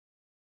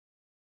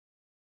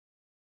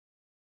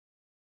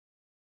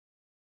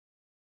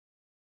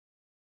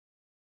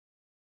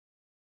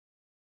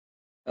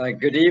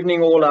Good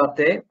evening all out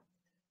there.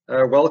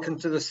 Welcome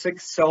to the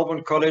 6th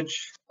Selborne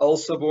College Old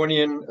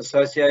Selbornian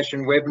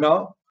Association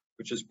webinar,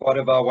 which is part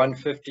of our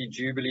 150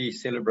 Jubilee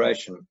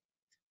celebration.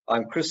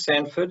 I'm Chris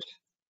Sanford.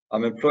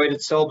 I'm employed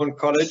at Selborne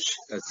College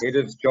as Head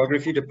of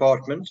Geography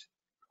Department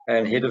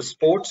and Head of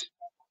Sport.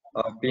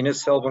 I've been at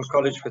Selborne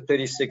College for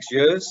 36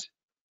 years.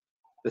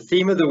 The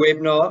theme of the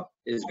webinar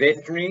is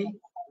veterinary,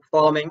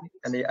 farming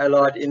and the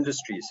allied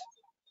industries.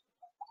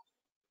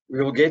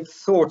 We will get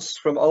thoughts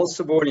from Old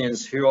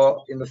Selbornians who are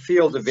in the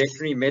field of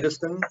veterinary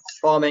medicine,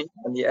 farming,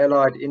 and the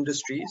allied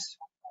industries.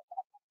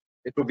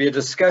 It will be a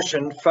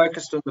discussion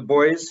focused on the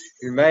boys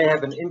who may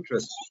have an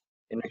interest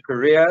in a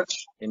career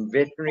in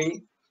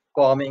veterinary,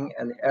 farming,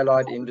 and the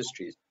allied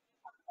industries.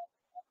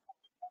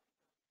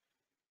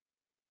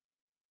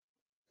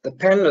 The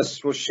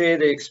panelists will share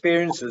their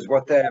experiences,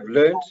 what they have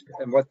learned,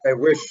 and what they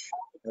wish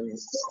and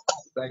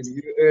they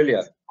knew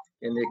earlier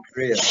in their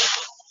career.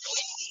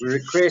 We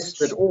request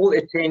that all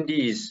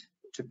attendees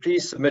to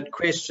please submit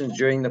questions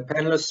during the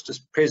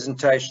panelists'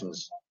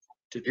 presentations.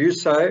 To do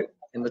so,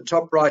 in the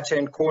top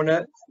right-hand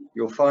corner,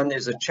 you'll find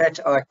there's a chat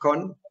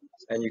icon,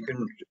 and you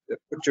can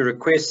put your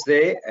requests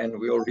there, and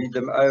we'll read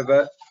them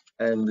over,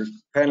 and the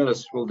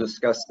panelists will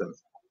discuss them.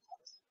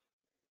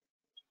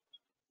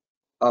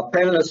 Our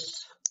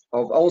panelists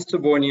of Old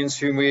Selbornians,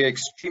 whom we are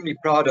extremely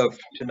proud of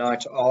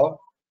tonight, are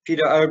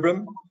Peter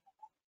Obram,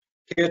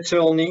 Pierre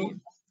Tilney,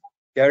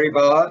 Gary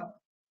Bauer,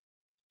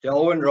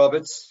 Delwyn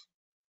Roberts,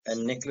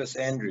 and Nicholas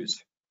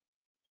Andrews.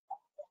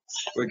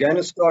 We're going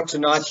to start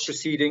tonight's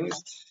proceedings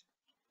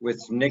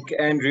with Nick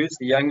Andrews,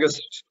 the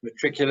youngest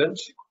matriculant.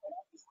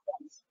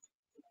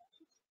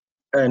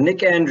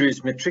 Nick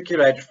Andrews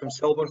matriculated from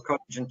Selborne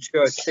College in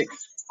 2006,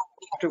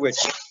 after which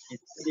he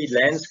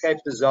studied landscape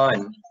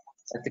design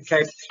at the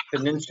Cape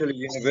Peninsula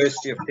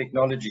University of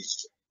Technology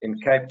in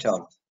Cape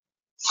Town.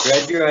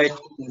 Graduated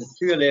in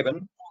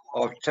 2011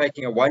 after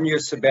taking a one-year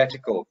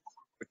sabbatical,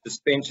 which was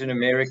spent in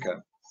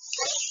America.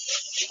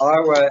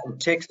 Iowa and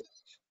Texas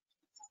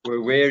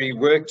were where he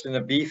worked in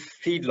a beef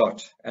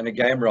feedlot and a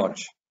game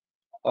ranch.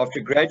 After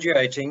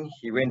graduating,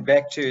 he went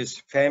back to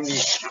his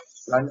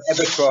family-run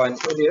abattoir in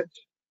Elliot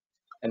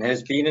and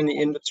has been in the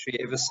industry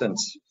ever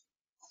since.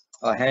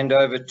 I hand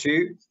over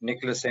to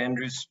Nicholas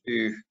Andrews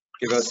to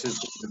give us his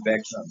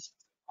background.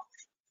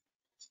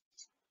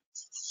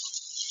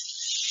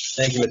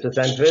 Thank you, Mr.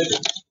 Sanford.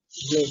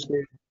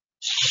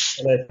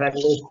 Hello,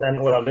 panelists and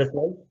all our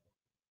listeners.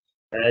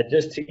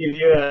 Just to give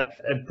you a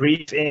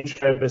brief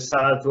intro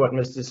besides what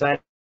Mr.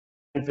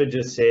 Sanford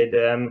just said,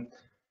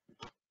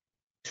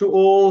 to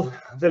all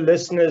the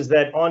listeners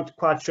that aren't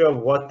quite sure of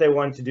what they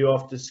want to do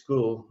after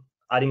school,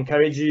 I'd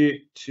encourage you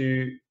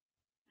to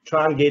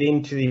try and get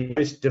into the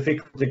most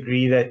difficult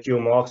degree that your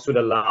marks would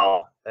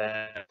allow.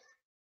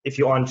 If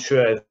you aren't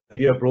sure, give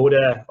you a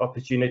broader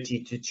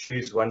opportunity to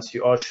choose once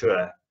you are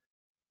sure.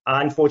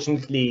 I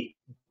unfortunately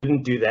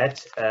didn't do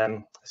that,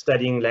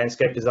 studying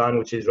landscape design,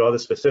 which is rather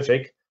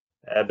specific.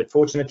 But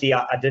fortunately,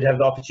 I did have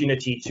the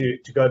opportunity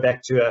to go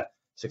back to a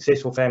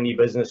successful family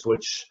business,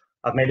 which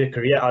I've made a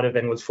career out of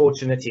and was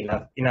fortunate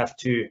enough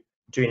to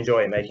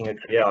enjoy making a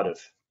career out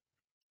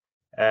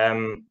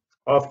of.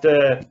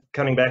 After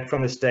coming back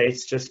from the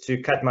States, just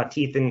to cut my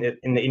teeth in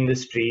the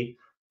industry,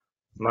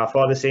 my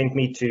father sent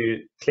me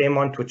to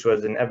Claremont, which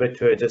was an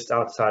abattoir just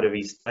outside of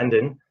East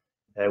London,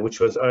 which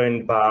was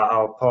owned by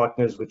our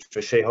partners, which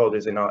were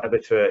shareholders in our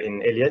abattoir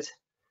in Elliot.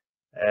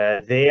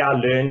 There I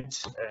learned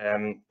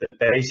the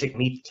basic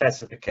meat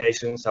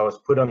classifications. I was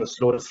put on the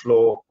slaughter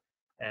floor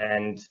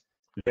and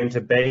learned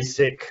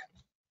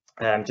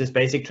just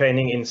basic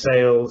training in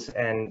sales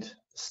and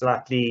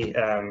slightly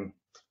a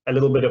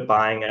little bit of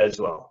buying as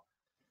well.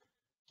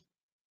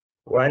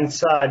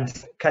 Once I'd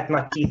cut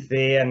my teeth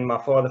there and my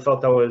father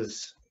felt I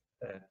was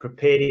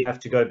prepared enough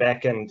to go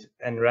back and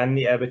run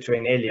the abattoir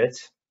in Elliot,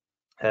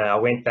 I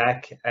went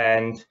back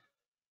and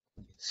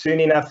soon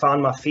enough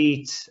found my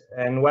feet,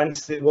 and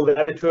the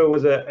abattoir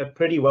was a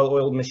pretty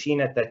well-oiled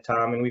machine at that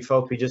time, and we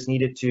felt we just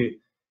needed to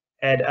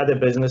add other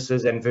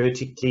businesses and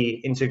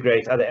vertically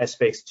integrate other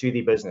aspects to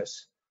the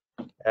business.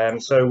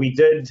 So we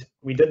did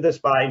this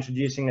by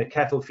introducing a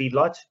cattle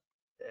feedlot,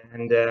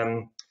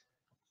 and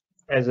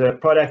as a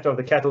product of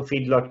the cattle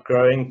feedlot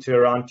growing to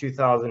around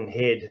 2,000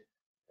 head,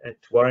 it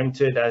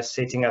warranted us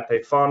setting up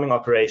a farming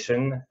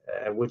operation,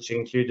 which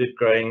included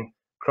growing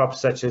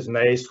crops such as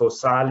maize for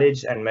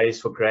silage and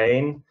maize for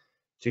grain,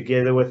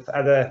 together with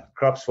other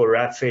crops for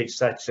roughage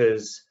such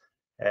as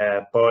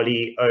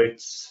barley,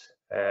 oats,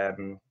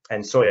 and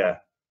soya.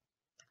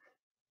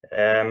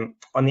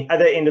 On the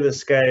other end of the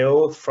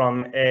scale,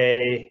 from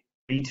a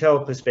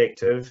retail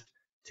perspective,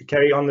 to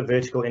carry on the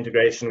vertical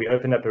integration, we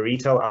opened up a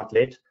retail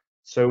outlet.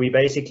 So we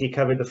basically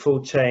covered the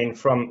full chain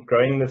from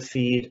growing the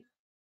feed,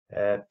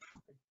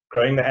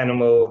 growing the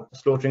animal,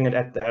 slaughtering it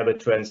at the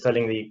abattoir, and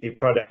selling the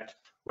product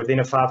within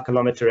a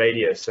 5-kilometer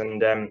radius.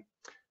 And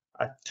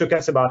it took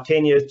us about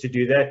 10 years to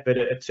do that, but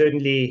it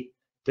certainly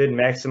did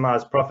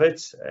maximize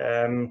profits.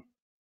 And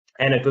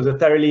it was a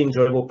thoroughly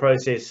enjoyable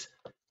process,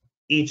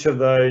 each of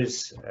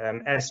those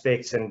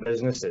aspects and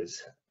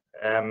businesses.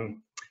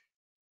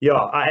 Yeah,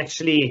 I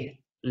actually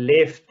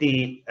left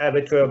the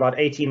abattoir about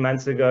 18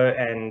 months ago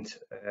and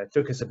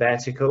took a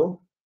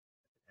sabbatical,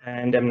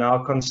 and I'm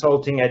now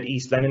consulting at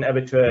East London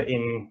Abattoir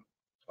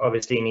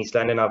obviously in East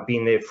London. I've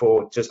been there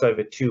for just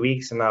over 2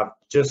 weeks, and I've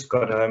just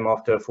got home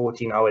after a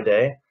 14-hour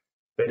day.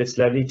 But it's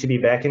lovely to be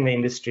back in the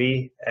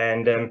industry,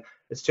 and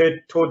it's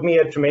taught me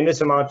a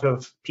tremendous amount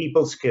of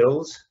people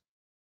skills,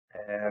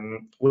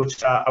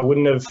 which I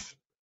wouldn't have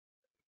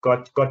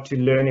got to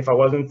learn if I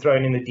wasn't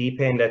thrown in the deep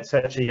end at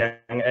such a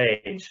young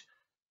age.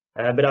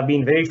 But I've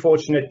been very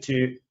fortunate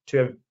to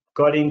have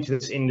got into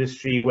this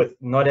industry with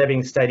not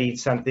having studied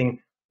something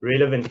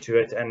relevant to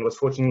it, and was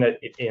fortunate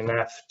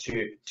enough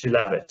to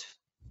love it.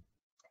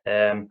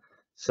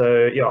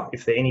 So yeah,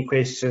 if there are any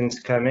questions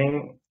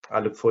coming, I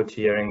look forward to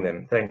hearing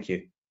them. Thank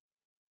you.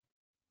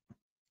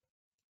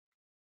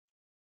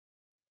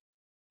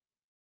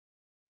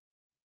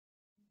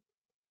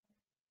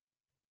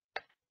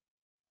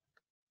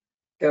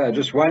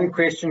 Just one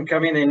question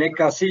coming in, Nick.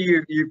 I see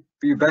you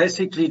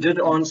basically did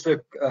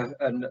answer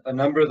a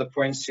number of the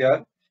points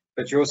here,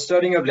 but your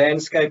studying of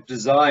landscape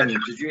design,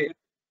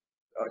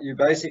 you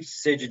basically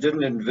said you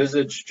didn't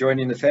envisage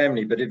joining the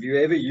family, but have you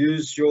ever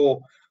used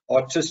your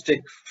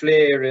artistic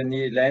flair in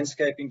the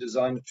landscaping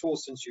design at all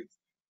since you've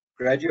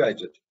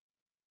graduated?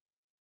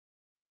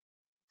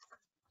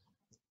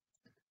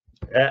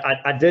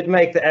 I did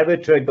make the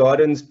abattoir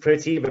gardens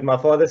pretty, but my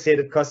father said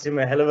it cost him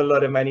a hell of a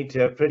lot of money to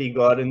have pretty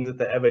gardens at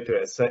the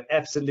abattoir, so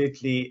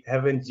absolutely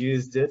haven't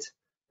used it.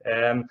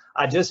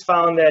 I just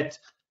found that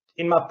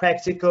in my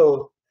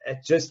practical,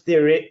 just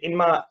theory,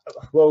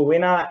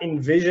 when I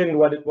envisioned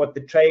what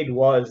the trade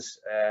was,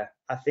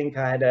 I think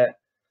I had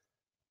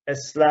a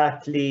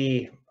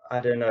slightly, I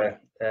don't know,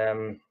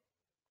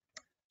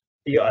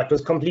 yeah, it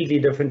was completely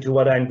different to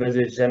what I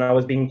envisaged, and I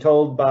was being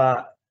told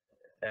by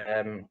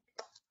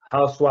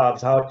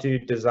housewives how to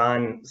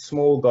design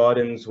small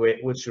gardens,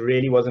 which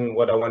really wasn't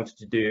what I wanted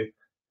to do,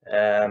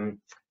 and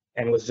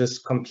was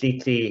just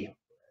completely,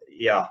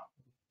 yeah,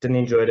 didn't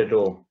enjoy it at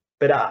all.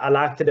 But I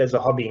liked it as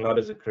a hobby, not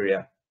as a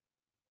career.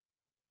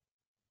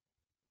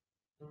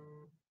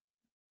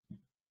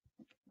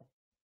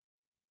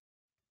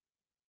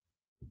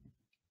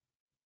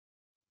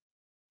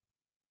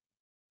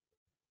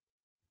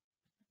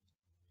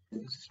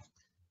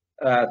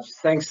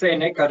 Thanks there,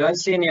 Nick. I don't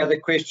see any other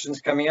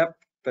questions coming up,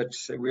 but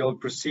we'll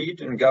proceed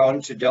and go on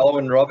to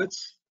Delwyn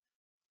Roberts.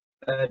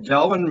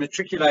 Delwyn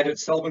matriculated at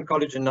Selborne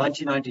College in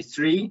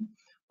 1993,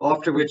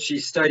 after which he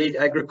studied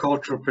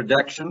agricultural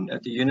production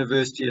at the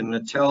University of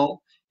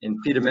Natal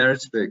in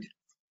Pietermaritzburg.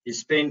 He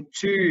spent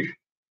 2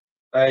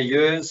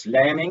 years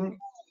lambing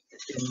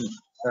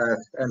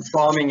and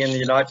farming in the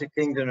United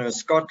Kingdom and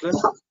Scotland,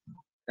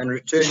 and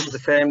returned to the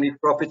family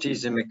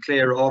properties in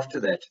Maclear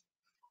after that.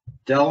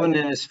 Delwyn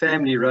and his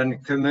family run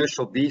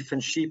commercial beef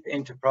and sheep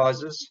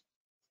enterprises.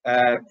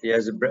 He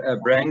has a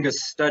Brangus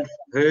stud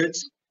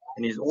herds,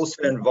 and he's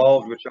also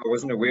involved, which I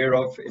wasn't aware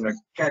of, in a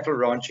cattle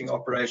ranching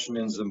operation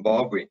in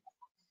Zimbabwe.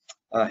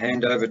 I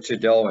hand over to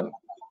Delwyn.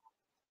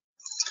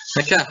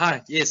 Okay,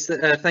 hi. Yes,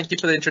 thank you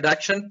for the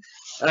introduction.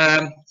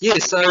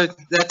 Yes, so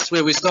that's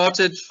where we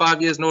started,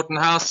 5 years Norton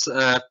House,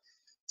 3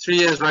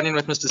 years running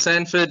with Mr.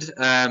 Sanford.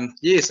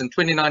 Yes, and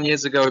 29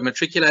 years ago we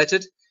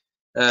matriculated.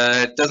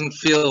 It doesn't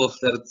feel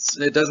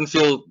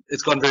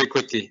it's gone very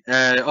quickly.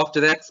 After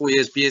that, 4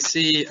 years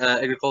BSc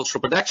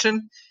agricultural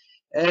production,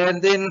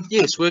 and then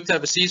yes, worked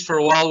overseas for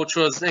a while, which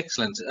was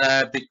excellent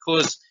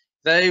because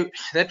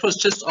that was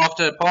just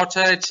after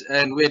apartheid,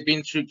 and we had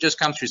just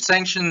come through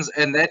sanctions,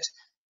 and that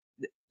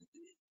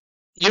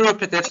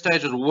Europe at that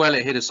stage was well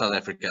ahead of South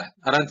Africa.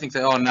 I don't think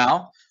they are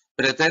now,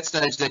 but at that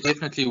stage they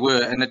definitely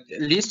were, and at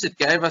least it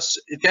gave us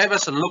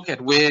a look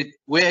at where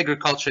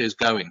agriculture is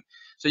going.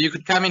 So you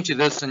could come into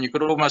this and you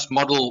could almost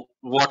model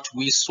what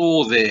we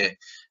saw there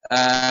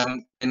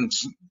and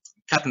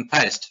cut and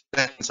paste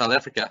back in South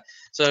Africa.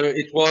 So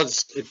it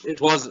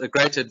was a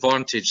great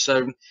advantage.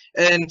 So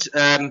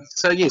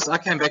yes, I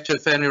came back to a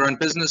family-run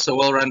business, a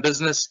well-run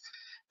business.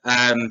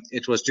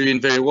 It was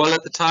doing very well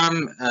at the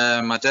time.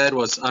 My dad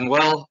was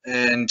unwell,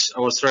 and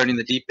I was thrown in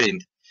the deep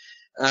end.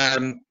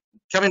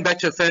 Coming back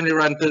to a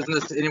family-run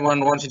business,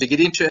 anyone wanting to get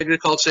into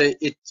agriculture,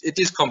 it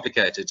is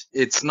complicated.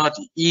 It's not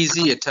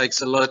easy. It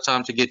takes a lot of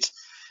time to get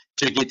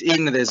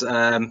in. There's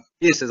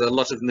there's a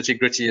lot of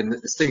nitty-gritty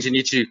and things you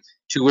need to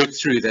work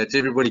through that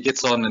everybody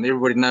gets on and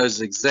everybody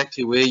knows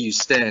exactly where you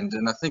stand.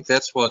 And I think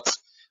that's what's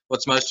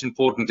most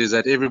important, is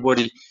that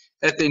everybody,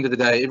 at the end of the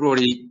day,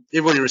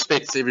 everybody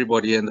respects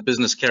everybody and the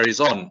business carries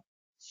on.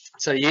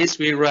 So yes,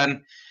 we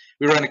run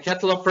a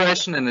cattle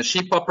operation and a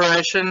sheep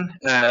operation,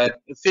 a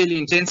fairly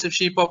intensive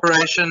sheep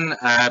operation.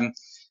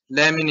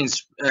 Lambing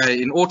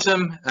in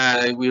autumn.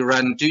 We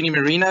run Dooney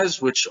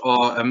Merinos, which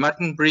are a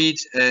mutton breed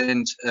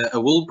and a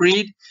wool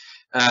breed.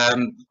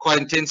 Quite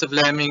intensive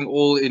lambing,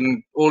 all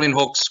in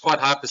hocks, quite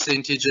high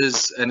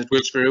percentages, and it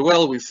works very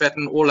well. We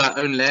fatten all our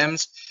own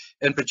lambs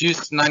and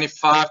produce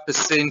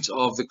 95%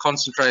 of the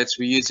concentrates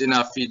we use in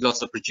our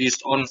feedlots are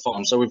produced on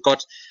farm. So we've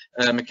got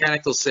a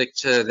mechanical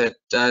sector that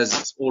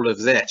does all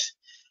of that.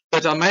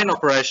 But our main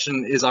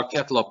operation is our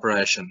cattle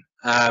operation.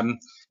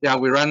 Yeah,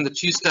 we run the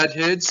 2 stud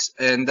herds,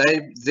 and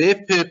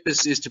their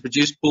purpose is to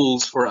produce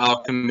bulls for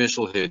our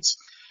commercial herds.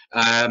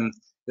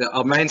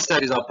 Our main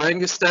stud is our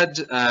Angus stud.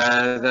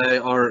 They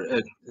are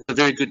a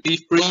very good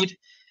beef breed.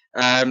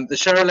 The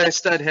Charolais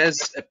stud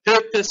has a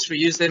purpose. We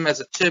use them as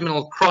a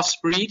terminal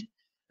crossbreed.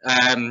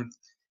 And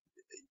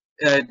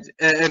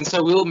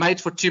so we'll mate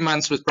for 2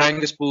 months with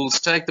Brangus bulls,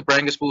 take the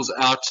Brangus bulls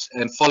out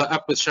and follow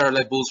up with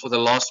Charolais bulls for the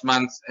last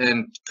month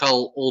and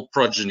cull all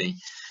progeny.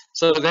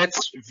 So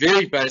that's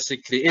very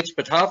basically it.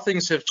 But how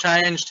things have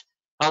changed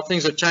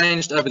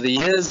over the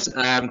years.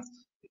 A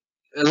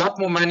lot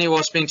more money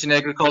was spent in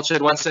agriculture.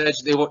 At one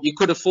stage, you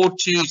could afford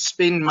to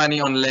spend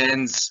money on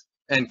lands,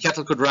 and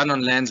cattle could run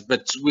on lands,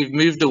 but we've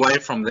moved away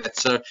from that.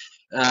 So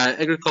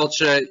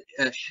agriculture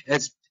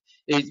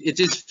it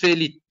is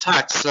fairly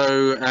tight.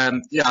 So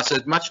yeah, so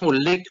much more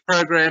leg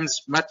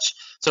programs,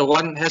 so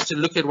one has to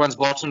look at one's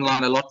bottom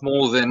line a lot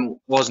more than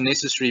was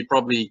necessary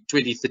probably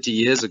 20, 30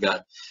 years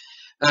ago.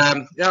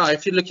 Yeah,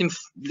 if you're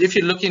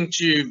looking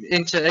to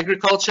enter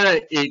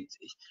agriculture,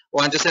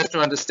 one just has to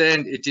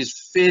understand it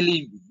is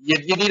fairly,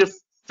 you need a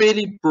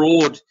fairly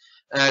broad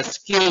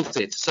skill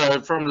set.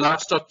 So from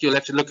livestock, you'll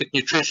have to look at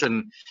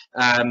nutrition,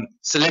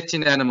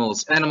 selecting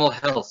animals, animal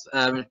health.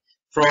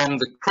 From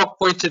the crop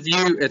point of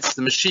view, it's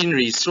the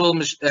machinery,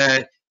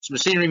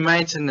 machinery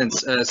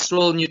maintenance,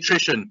 soil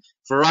nutrition,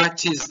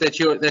 varieties that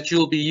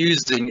you'll be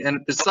using,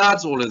 and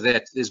besides all of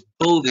that, there's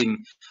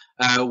building,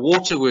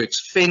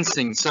 waterworks,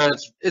 fencing. So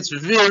it's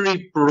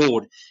very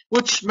broad,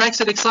 which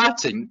makes it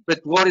exciting. But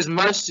what is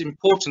most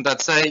important,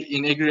 I'd say,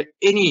 in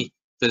any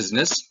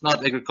business,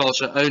 not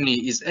agriculture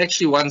only, is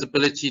actually one's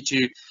ability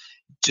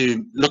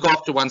to look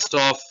after one's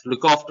staff,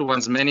 look after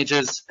one's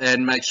managers,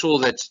 and make sure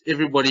that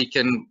everybody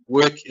can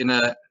work in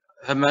a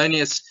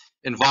harmonious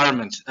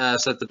environment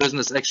so that the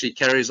business actually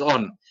carries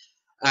on.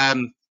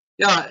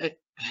 Yeah,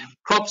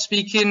 crop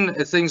speaking,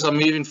 things are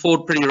moving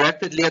forward pretty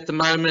rapidly at the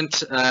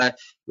moment.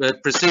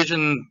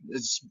 Precision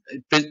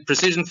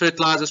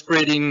fertilizer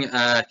spreading,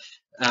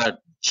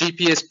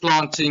 GPS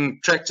planting,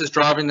 tractors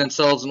driving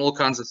themselves, and all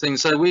kinds of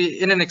things. So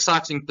we're in an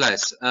exciting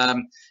place.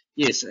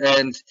 Yes,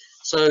 and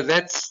so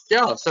that's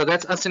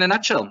us in a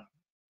nutshell.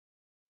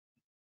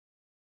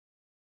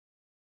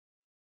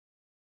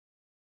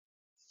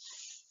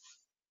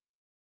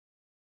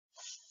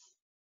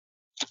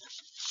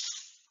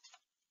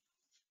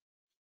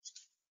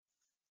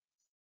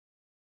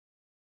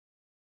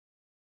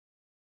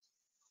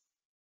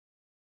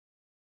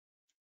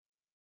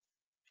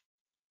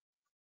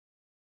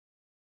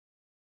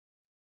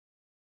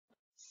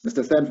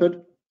 Mr.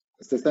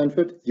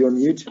 Sanford, you're on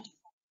mute.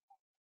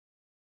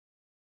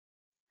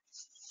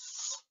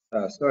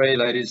 Sorry,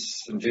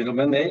 ladies and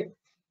gentlemen.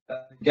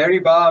 Gary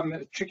Barr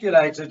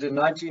matriculated in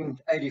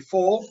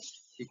 1984.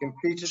 He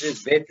completed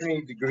his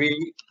veterinary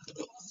degree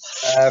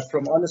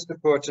from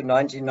Onderstepoort in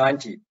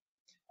 1990.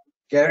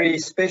 Gary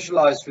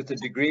specialized with a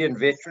degree in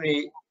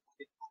veterinary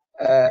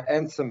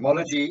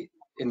entomology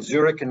in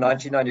Zurich in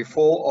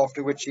 1994,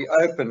 after which he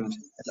opened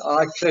an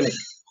eye clinic,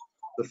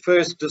 the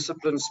first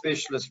discipline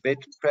specialist vet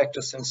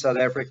practice in South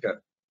Africa.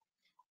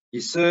 He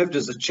served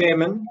as the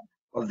chairman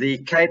of the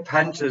Cape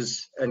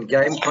Hunters and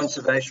Game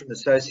Conservation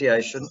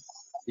Association.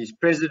 He's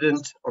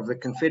president of the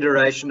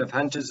Confederation of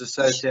Hunters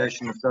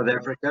Association of South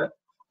Africa,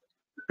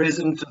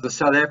 president of the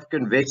South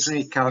African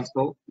Veterinary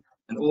Council,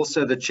 and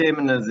also the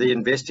chairman of the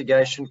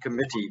Investigation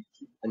Committee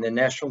and the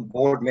national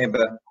board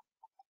member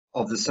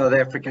of the South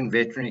African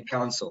Veterinary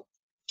Council.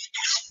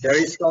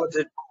 Gary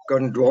started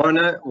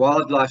Gondwana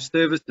Wildlife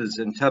Services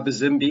in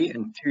Tabazimbi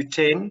in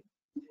 2010.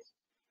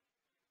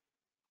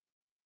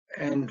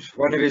 And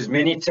one of his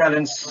many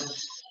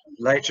talents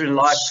later in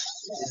life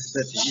is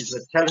that he's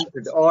a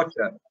talented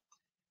archer.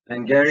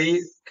 And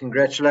Gary,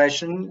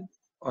 congratulations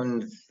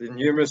on the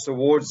numerous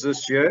awards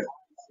this year.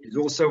 He's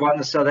also won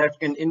the South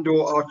African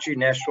Indoor Archery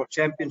National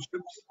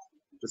Championships,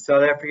 the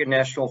South African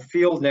National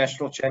Field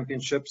National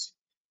Championships,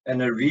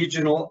 and a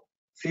Regional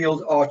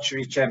Field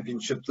Archery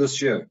Championship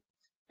this year.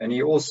 And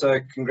he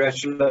also,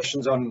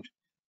 congratulations on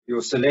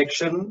your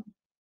selection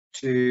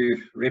to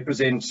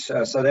represent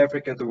South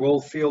Africa at the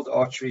World Field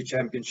Archery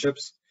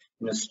Championships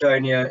in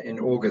Estonia in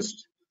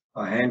August.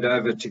 I hand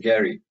over to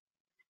Gary.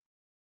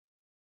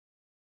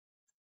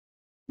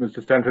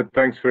 Mr. Stanford,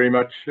 thanks very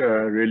much.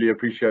 Really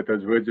appreciate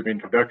those words of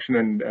introduction,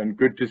 and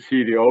good to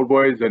see the old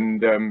boys,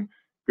 and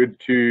good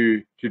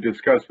to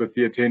discuss with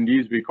the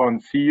attendees. We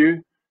can't see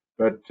you,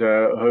 but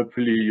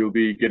hopefully you'll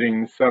be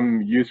getting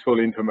some useful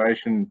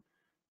information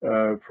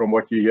from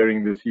what you're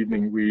hearing this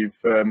evening.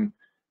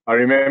 I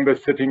remember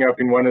sitting up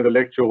in one of the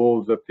lecture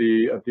halls at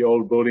the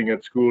old building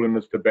at school, and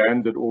Mr.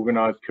 Bands had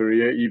organized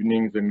career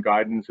evenings and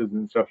guidances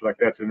and stuff like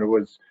that, and it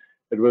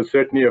was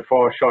certainly a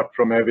far shot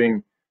from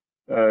having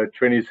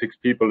 26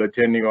 people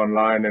attending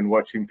online and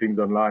watching things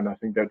online. I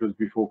think that was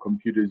before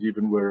computers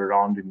even were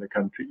around in the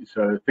country.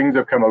 So things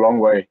have come a long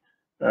way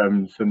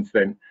since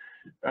then.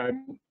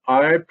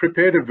 I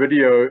prepared a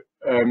video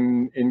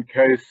in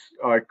case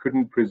I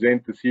couldn't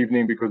present this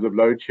evening because of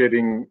load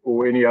shedding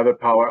or any other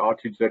power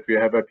outage that we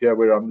have up here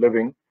where I'm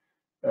living.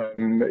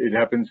 It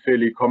happens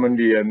fairly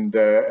commonly, and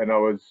I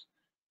was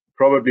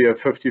probably a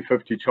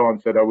 50-50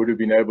 chance that I would have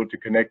been able to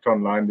connect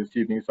online this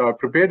evening. So I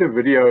prepared a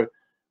video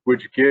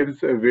which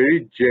gives a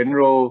very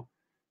general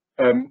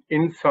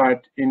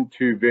insight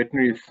into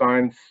veterinary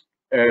science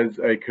as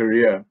a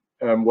career,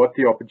 what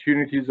the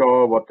opportunities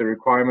are, what the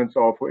requirements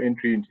are for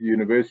entry into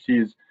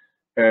universities,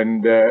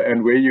 and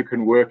where you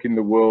can work in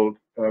the world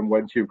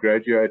once you've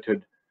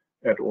graduated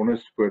at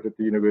Honorspoort at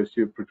the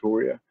University of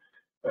Pretoria.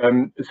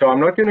 So I'm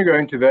not going to go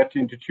into that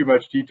into too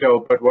much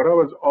detail, but what I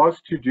was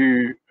asked to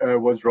do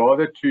was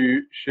rather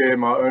to share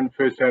my own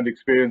first-hand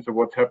experience of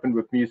what's happened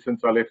with me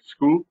since I left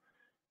school.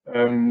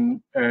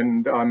 And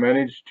I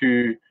managed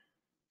to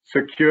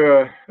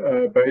secure,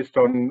 based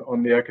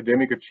on the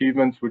academic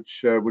achievements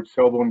which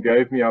Selborne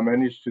gave me, I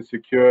managed to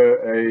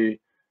secure a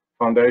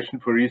Foundation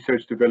for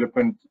Research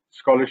Development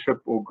scholarship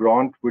or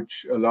grant,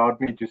 which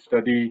allowed me to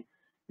study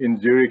in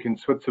Zurich in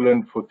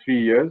Switzerland for 3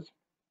 years.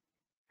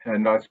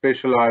 And I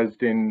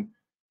specialized in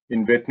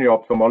veterinary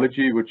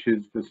ophthalmology, which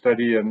is the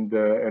study and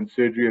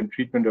surgery and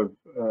treatment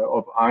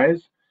of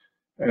eyes.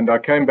 And I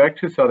came back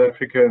to South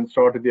Africa and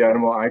started the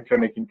Animal Eye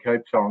Clinic in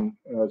Cape Town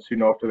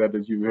soon after that,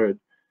 as you heard.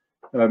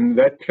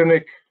 That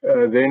clinic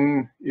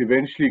then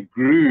eventually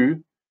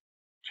grew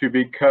to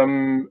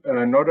become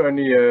not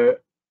only a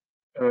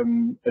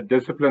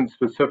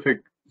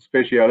discipline-specific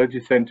specialty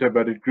center,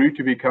 but it grew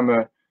to become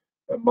a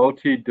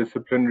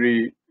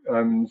multidisciplinary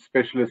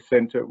specialist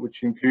center,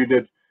 which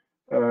included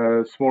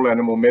small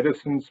animal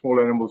medicine, small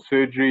animal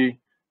surgery,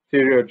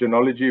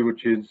 theriogenology,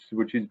 which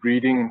is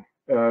breeding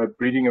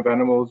of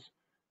animals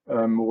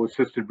or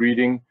assisted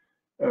breeding,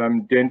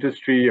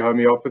 dentistry,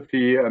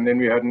 homeopathy, and then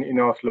we had an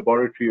in-house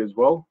laboratory as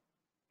well.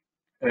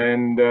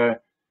 And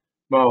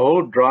my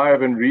whole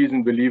drive and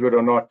reason, believe it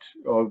or not,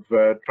 of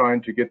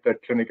trying to get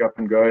that clinic up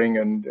and going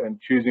and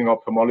choosing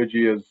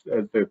ophthalmology as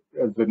the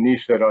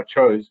niche that I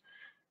chose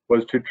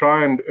was to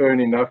try and earn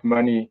enough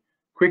money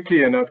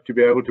quickly enough to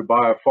be able to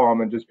buy a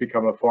farm and just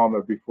become a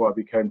farmer before I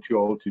became too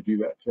old to do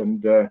that.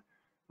 And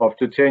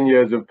after 10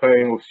 years of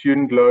paying off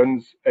student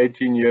loans,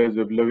 18 years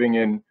of living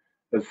in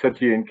a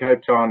city in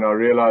Cape Town, I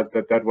realized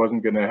that that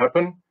wasn't going to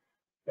happen.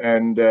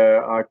 And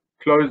I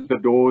closed the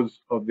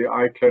doors of the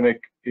eye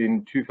clinic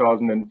in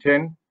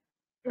 2010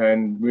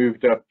 and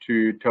moved up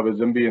to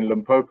Thabazimbi in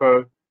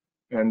Limpopo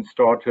and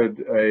started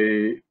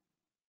a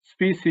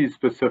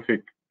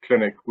species-specific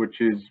clinic,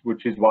 which is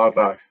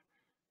wildlife.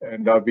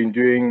 And I've been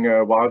doing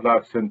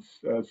wildlife since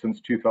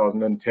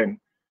 2010.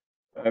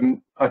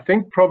 I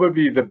think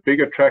probably the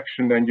big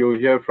attraction, and you'll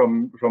hear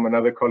from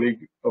another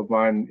colleague of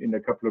mine in a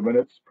couple of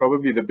minutes,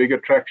 probably the big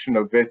attraction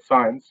of vet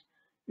science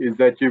is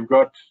that you've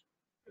got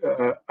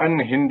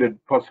unhindered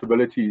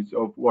possibilities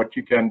of what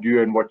you can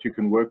do and what you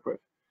can work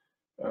with.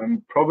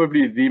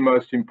 Probably the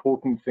most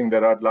important thing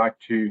that I'd like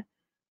to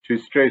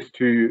stress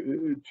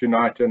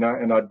tonight,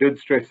 and I did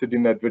stress it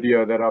in that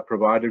video that I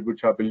provided,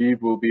 which I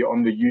believe will be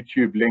on the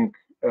YouTube link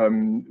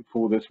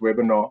for this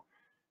webinar.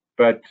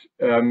 But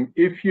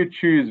if you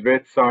choose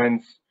vet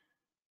science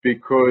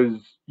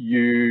because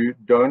you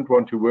don't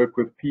want to work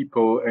with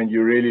people and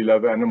you really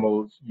love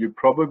animals, you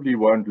probably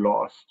won't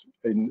last,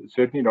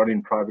 certainly not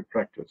in private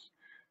practice.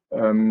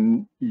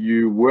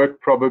 You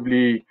work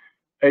probably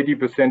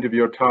 80% of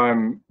your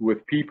time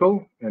with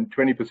people and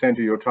 20% of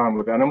your time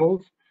with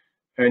animals.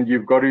 And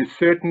you've got to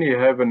certainly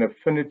have an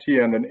affinity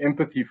and an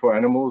empathy for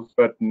animals,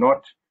 but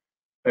not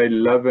a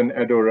love and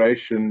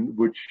adoration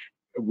which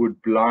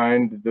would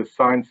blind the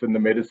science and the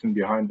medicine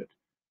behind it.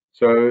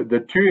 So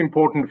the two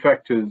important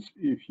factors,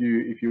 if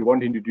you're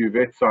wanting to do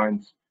vet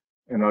science,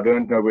 and I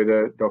don't know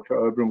whether Dr.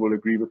 Obram will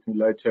agree with me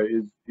later,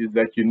 is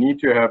that you need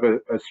to have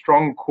a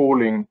strong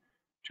calling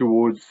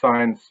towards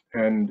science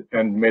and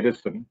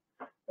medicine,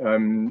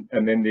 and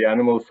then the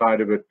animal side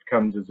of it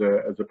comes as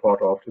a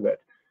part after that.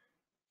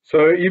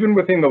 So even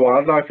within the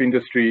wildlife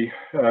industry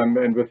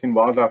and within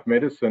wildlife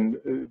medicine,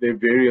 there are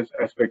various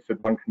aspects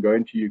that one can go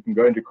into. You can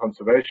go into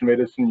conservation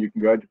medicine, you can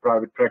go into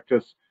private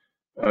practice.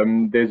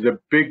 There's a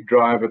big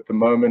drive at the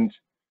moment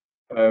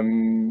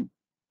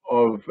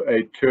of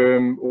a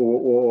term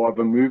or of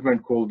a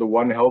movement called the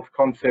One Health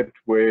concept,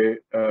 where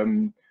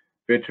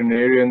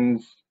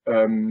veterinarians,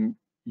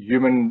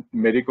 human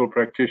medical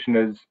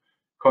practitioners,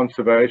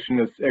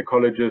 conservationists,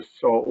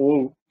 ecologists are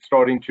all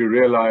starting to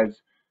realize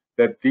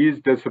that these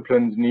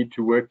disciplines need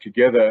to work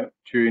together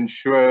to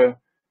ensure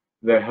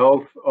the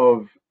health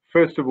of,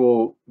 first of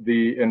all,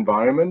 the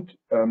environment,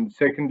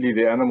 secondly,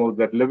 the animals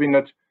that live in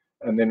it,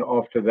 and then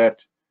after that,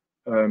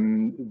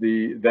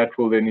 that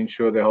will then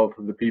ensure the health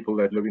of the people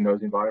that live in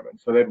those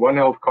environments. So that One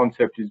Health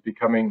concept is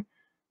becoming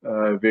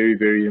very,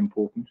 very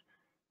important.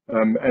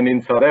 And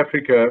in South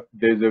Africa,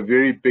 there's a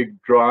very big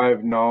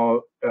drive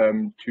now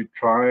to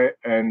try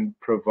and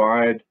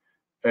provide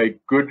a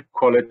good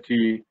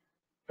quality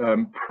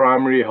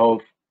primary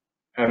health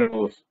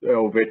animals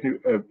or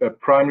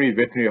primary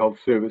veterinary health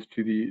service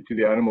to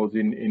the animals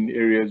in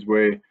areas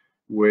where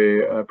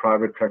where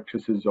private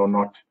practices are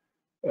not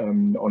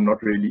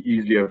really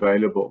easily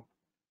available.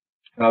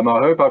 I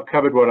hope I've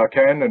covered what I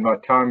can, and my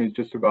time is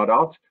just about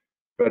out.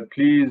 But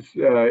please,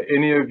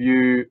 any of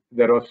you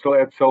that are still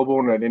at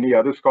Selborne and any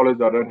other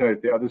scholars, I don't know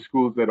if there are other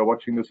schools that are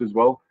watching this as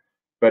well,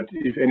 but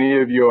if any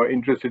of you are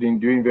interested in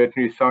doing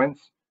veterinary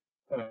science,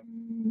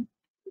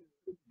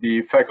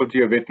 the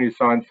Faculty of Veterinary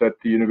Science at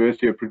the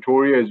University of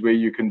Pretoria is where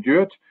you can do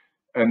it.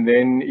 And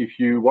then if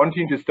you're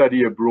wanting to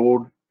study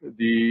abroad,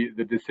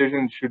 the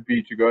decision should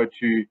be to go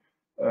to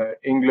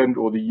England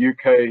or the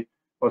UK,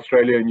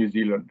 Australia and New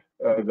Zealand.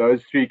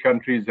 Those three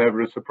countries have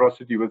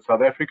reciprocity with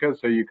South Africa,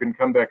 so you can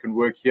come back and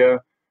work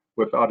here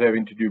without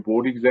having to do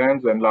board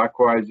exams. And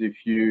likewise, if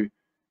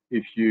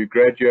you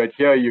graduate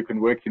here, you can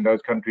work in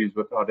those countries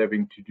without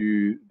having to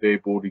do their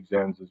board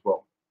exams as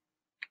well.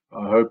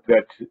 I hope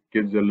that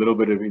gives a little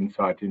bit of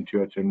insight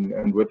into it,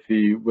 and with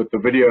the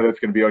video that's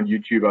going to be on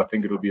YouTube, I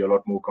think it'll be a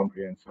lot more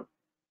comprehensive.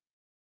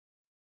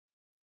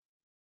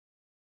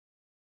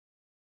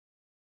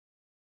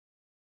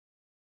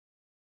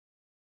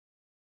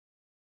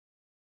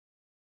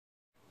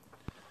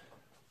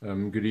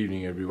 Good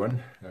evening,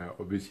 everyone.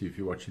 Obviously, if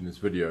you're watching this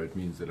video, it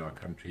means that our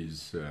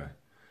country's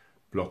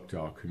blocked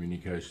our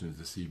communications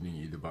this evening,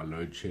 either by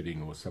load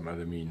shedding or some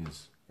other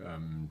means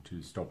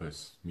to stop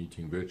us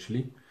meeting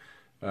virtually.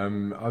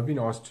 I've been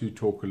asked to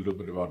talk a little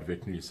bit about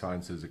veterinary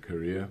science as a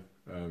career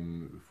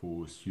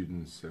for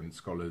students and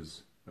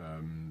scholars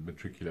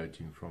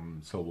matriculating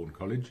from Selborne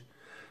College.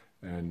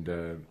 And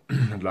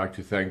I'd like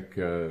to thank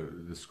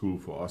the school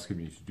for asking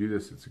me to do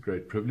this. It's a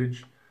great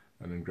privilege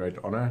and a great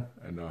honor,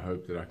 and I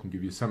hope that I can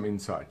give you some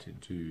insight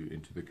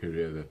into the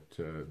career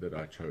that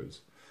I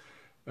chose.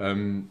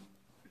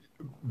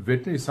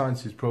 Veterinary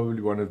science is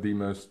probably one of the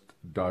most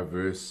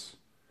diverse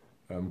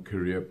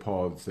career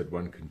paths that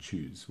one can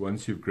choose.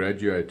 Once you've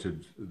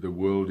graduated, the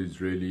world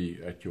is really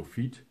at your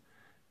feet,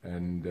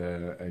 and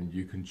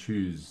you can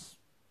choose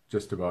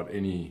just about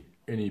any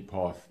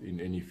path in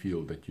any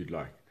field that you'd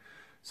like.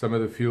 Some of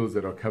the fields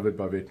that are covered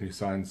by veterinary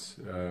science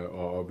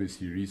are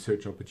obviously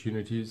research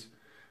opportunities,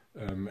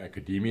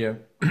 academia.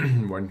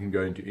 One can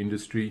go into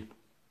industry,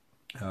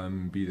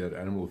 be that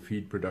animal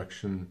feed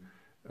production,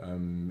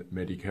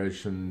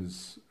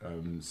 medications,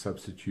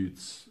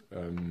 substitutes,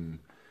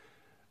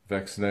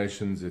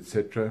 vaccinations,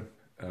 etc.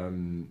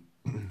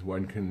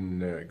 One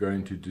can go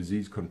into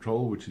disease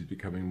control, which is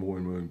becoming more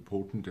and more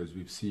important, as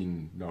we've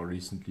seen now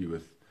recently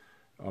with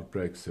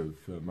outbreaks of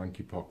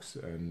monkeypox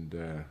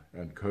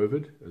and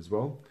COVID as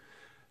well.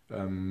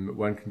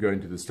 One can go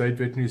into the state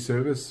veterinary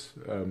service,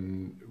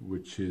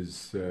 which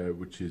is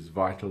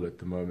vital at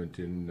the moment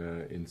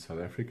in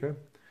South Africa.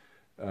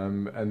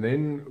 And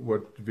then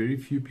what very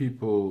few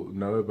people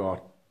know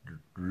about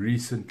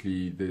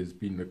recently, there's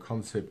been the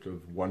concept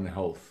of One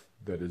Health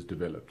that is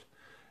developed,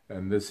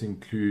 and this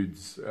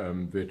includes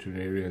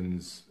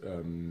veterinarians,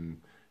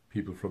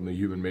 people from the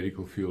human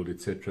medical field,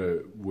 etc.,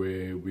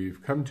 where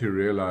we've come to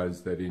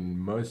realize that in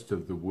most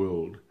of the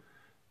world,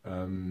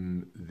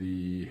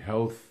 the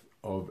health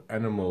of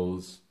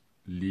animals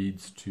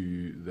leads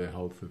to the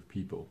health of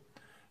people,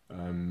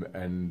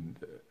 and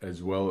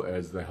as well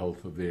as the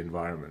health of the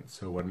environment.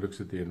 So one looks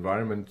at the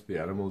environment, the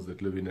animals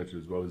that live in it,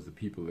 as well as the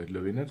people that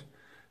live in it,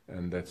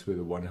 and that's where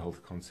the One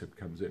Health concept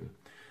comes in.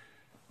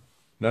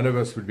 None of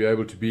us would be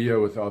able to be here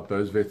without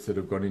those vets that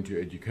have gone into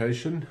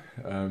education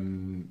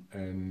and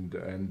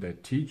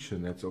that teach,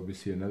 and that's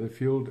obviously another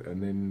field.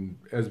 And then,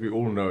 as we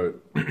all know,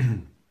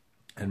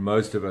 and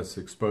most of us,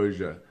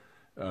 exposure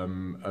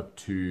up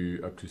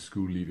to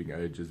school leaving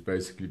age has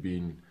basically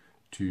been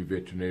to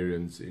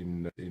veterinarians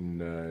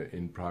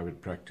in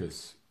private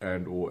practice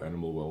and or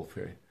animal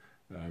welfare,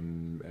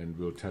 and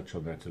we'll touch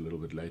on that a little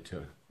bit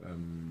later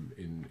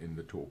in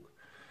the talk.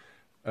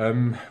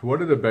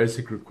 What are the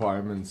basic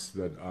requirements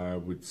that I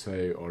would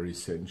say are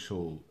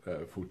essential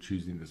for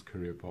choosing this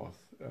career path?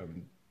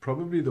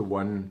 Probably the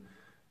one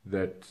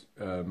that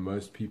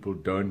most people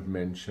don't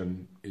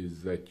mention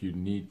is that you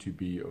need to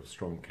be of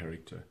strong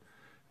character.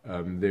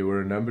 There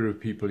were a number of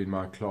people in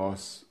my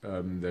class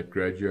that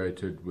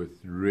graduated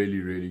with really,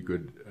 really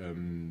good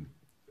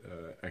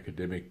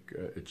academic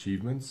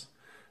achievements,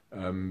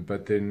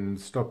 but then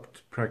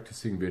stopped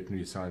practicing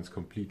veterinary science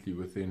completely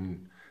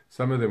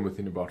some of them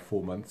within about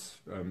 4 months,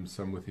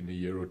 some within a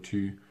year or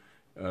two,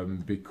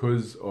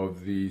 because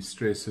of the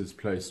stresses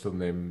placed on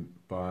them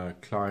by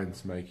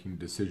clients making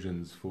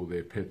decisions for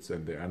their pets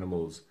and their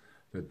animals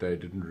that they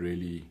didn't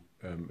really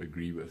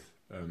agree with.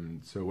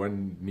 So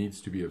one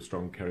needs to be of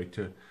strong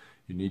character.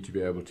 You need to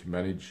be able to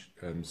manage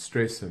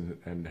stress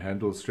and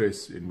handle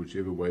stress in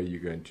whichever way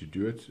you're going to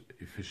do it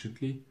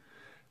efficiently.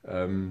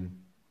 And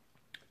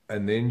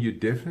then you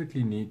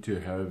definitely need to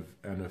have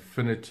an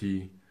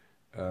affinity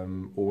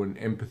or an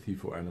empathy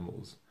for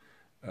animals.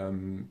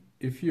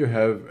 If you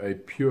have a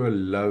pure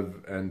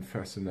love and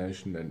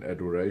fascination and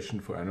adoration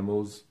for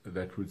animals,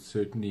 that would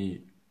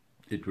certainly,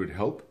 it would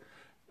help.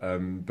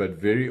 But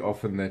very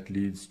often that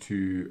leads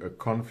to a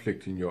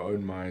conflict in your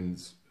own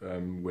minds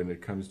when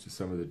it comes to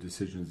some of the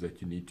decisions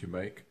that you need to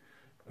make,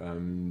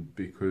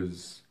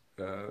 because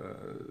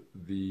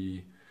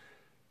the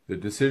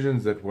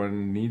decisions that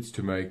one needs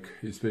to make,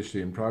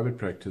 especially in private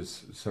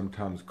practice,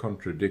 sometimes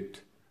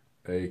contradict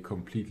a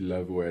complete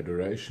love or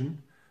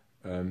adoration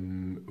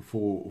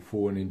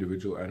for an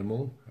individual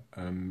animal.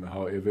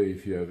 However,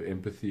 if you have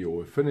empathy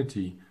or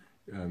affinity,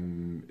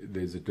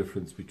 there's a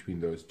difference between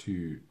those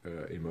two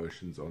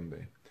emotions on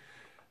there.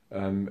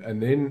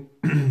 And then,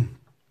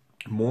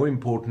 more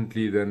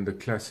importantly than the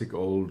classic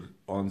old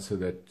answer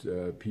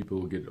that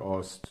people get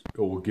asked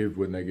or give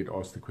when they get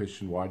asked the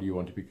question, why do you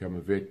want to become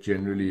a vet?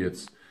 Generally,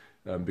 it's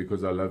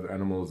because I love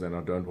animals and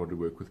I don't want to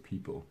work with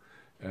people.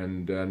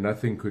 And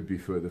nothing could be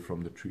further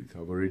from the truth.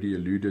 I've already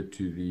alluded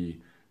to the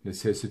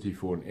necessity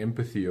for an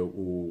empathy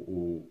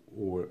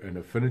or an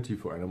affinity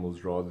for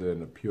animals rather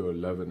than a pure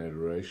love and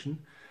adoration.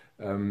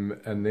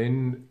 And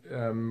then,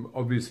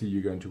 obviously,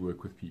 you're going to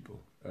work with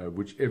people.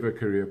 Whichever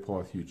career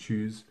path you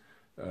choose,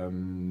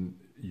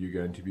 you're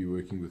going to be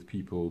working with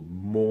people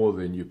more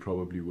than you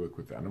probably work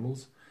with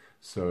animals.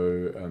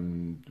 So,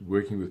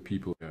 working with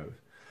people you have.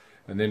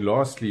 And then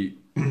lastly,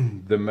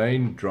 the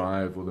main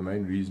drive or the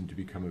main reason to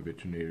become a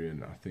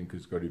veterinarian, I think,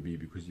 has got to be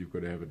because you've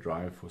got to have a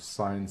drive for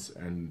science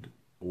and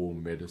or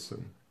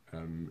medicine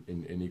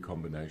in any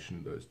combination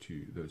of those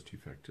two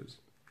factors.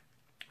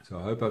 So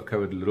I hope I've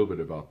covered a little bit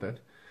about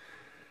that.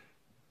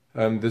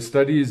 The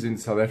studies in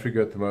South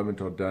Africa at the moment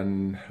are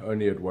done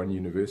only at one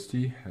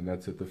university, and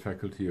that's at the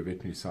Faculty of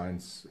Veterinary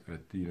Science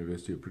at the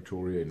University of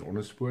Pretoria in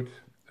Onderstepoort.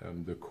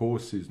 The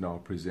course is now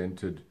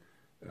presented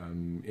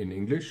in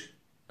English.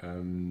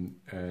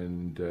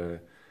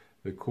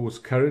 The course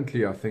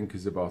currently, I think,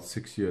 is about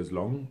 6 years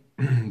long,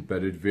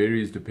 but it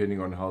varies depending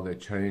on how they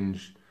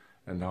change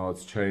and how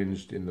it's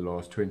changed in the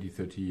last 20,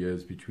 30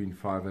 years, between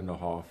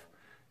 5.5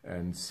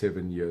 and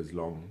 7 years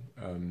long.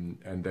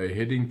 And they're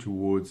heading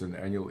towards an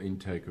annual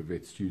intake of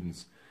vet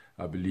students,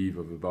 I believe,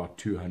 of about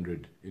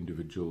 200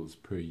 individuals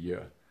per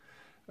year.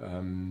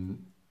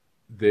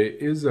 There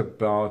is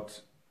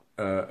about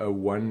a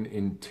 1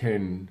 in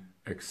 10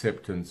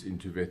 acceptance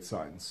into vet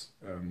science.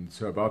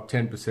 So about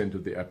 10%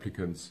 of the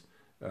applicants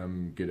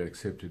get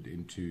accepted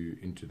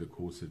into the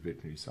course of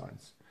veterinary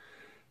science.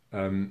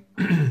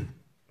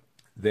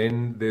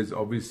 Then there's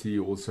obviously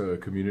also a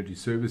community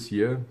service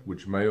year,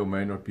 which may or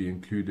may not be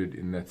included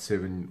in that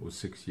 7 or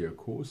 6 year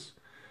course.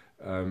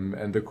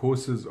 And the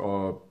courses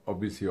are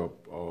obviously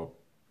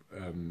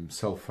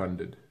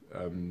self-funded.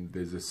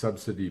 There's a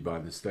subsidy by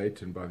the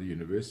state and by the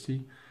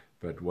university,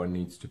 but one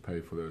needs to pay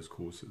for those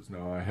courses.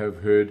 Now, I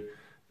have heard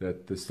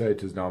that the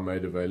state has now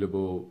made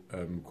available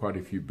quite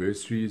a few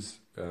bursaries,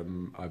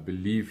 I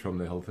believe from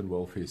the Health and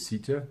Welfare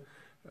SETA,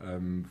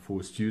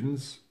 for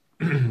students,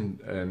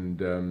 and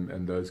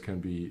those can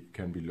be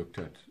looked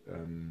at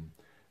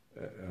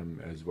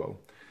as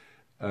well.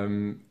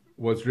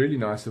 What's really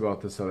nice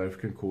about the South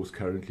African course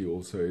currently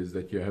also is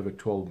that you have a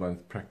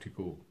 12-month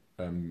practical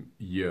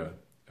year,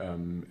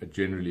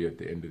 generally at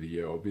the end of the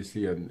year,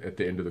 obviously, and at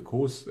the end of the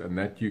course, and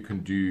that you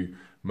can do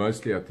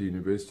mostly at the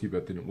university,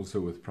 but then also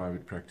with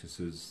private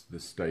practices, the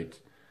state,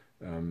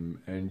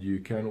 and you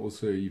can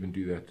also even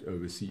do that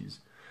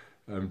overseas.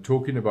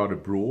 Talking about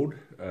abroad,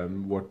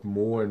 what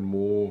more and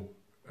more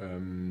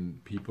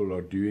people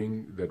are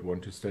doing that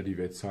want to study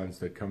vet science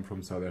that come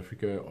from South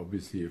Africa,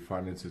 obviously if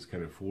finances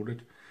can afford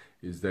it,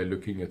 is they're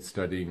looking at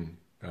studying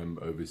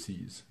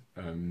overseas.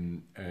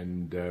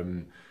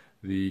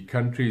 The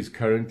countries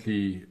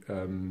currently,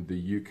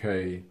 the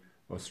UK,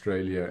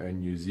 Australia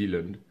and New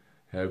Zealand,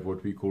 have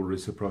what we call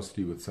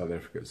reciprocity with South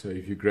Africa. So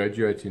if you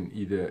graduate in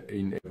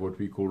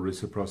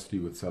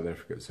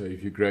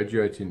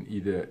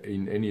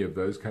any of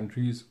those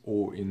countries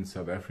or in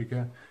South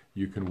Africa,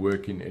 you can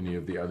work in any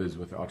of the others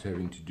without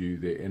having to do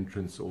their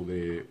entrance or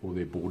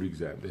their board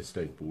exam, their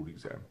state board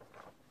exam.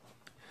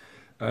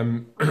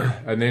 And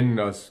then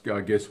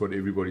I guess what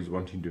everybody's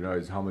wanting to know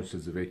is how much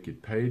does a vet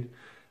get paid?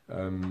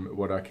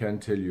 What I can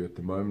tell you at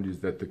the moment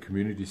is that the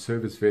community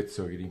service vets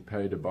are getting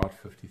paid about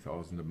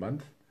 50,000 a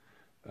month.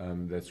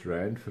 That's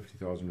rand,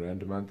 50,000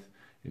 rand a month.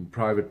 In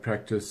private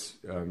practice,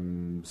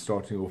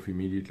 starting off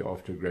immediately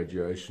after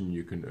graduation,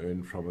 you can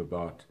earn from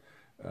about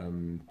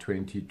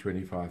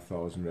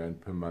 25,000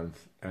 rand per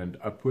month and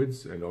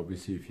upwards. And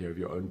obviously, if you have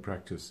your own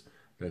practice,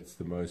 that's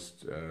the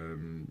most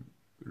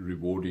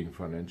rewarding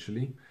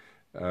financially.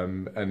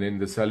 And then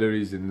the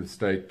salaries in the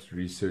state,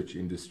 research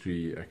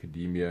industry,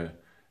 academia,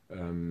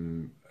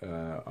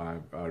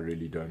 I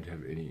really don't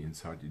have any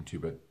insight into,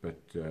 but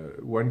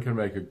one can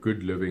make a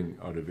good living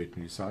out of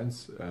veterinary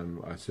science.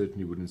 I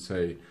certainly wouldn't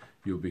say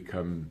you'll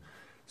become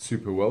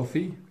super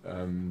wealthy,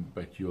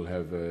 but you'll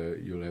have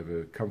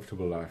a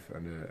comfortable life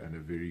and a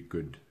very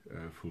good,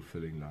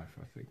 fulfilling life,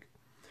 I think.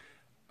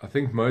 I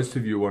think most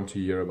of you want to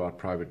hear about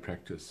private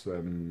practice,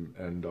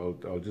 and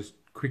I'll just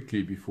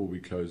quickly, before we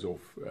close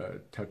off,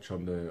 touch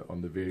on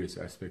the various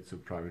aspects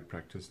of private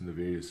practice and the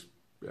various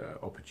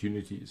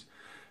opportunities.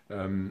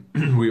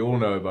 We all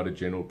know about a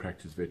general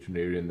practice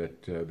veterinarian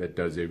that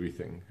does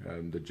everything.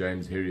 The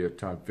James Herrier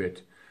type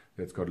vet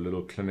that's got a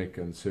little clinic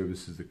and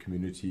services the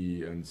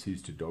community and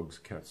sees to dogs,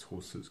 cats,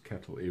 horses,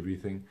 cattle,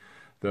 everything.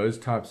 those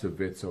types of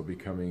vets are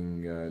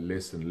becoming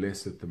less and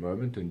less at the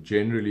moment, and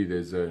generally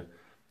there's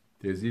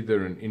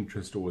either an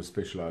interest or a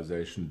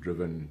specialization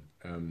driven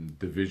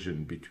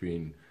division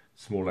between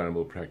small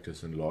animal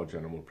practice and large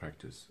animal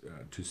practice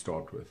to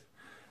start with.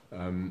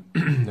 And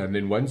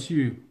then once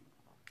you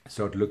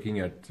start looking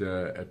at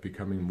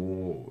becoming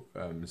more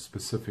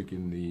specific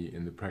in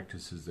the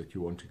practices that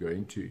you want to go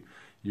into,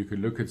 you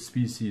can look at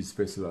species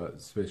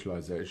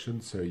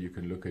specialization. So you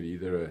can look at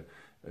either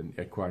an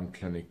equine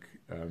clinic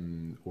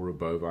or a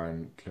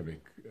bovine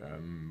clinic,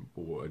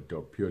 or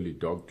a purely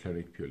dog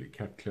clinic, purely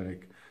cat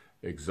clinic,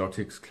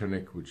 exotics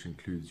clinic, which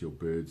includes your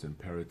birds and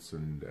parrots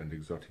and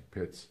exotic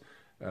pets,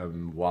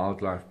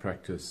 wildlife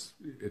practice,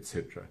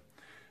 etc.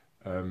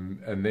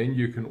 And then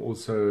you can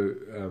also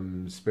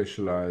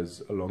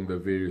specialize along the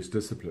various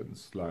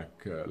disciplines,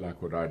 like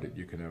what I did.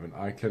 You can have an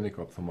eye clinic,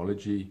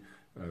 ophthalmology.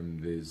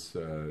 There's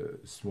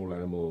small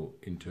animal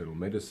internal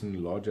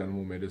medicine, large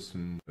animal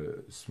medicine,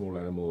 small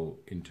animal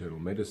internal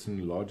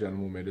medicine, large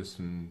animal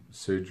medicine,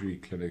 surgery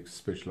clinics,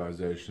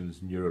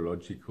 specializations,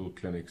 neurological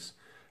clinics,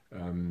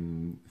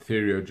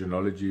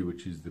 theriogenology,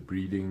 which is the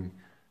breeding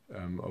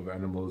of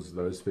animals,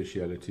 those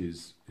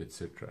specialities,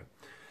 etc.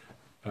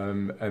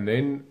 And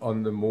then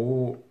on the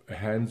more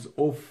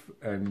hands-off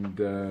and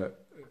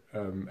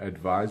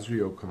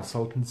advisory or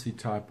consultancy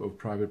type of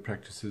private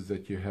practices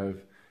that you have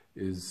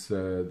is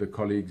the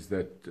colleagues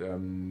that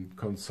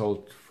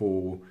consult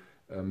for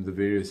the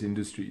various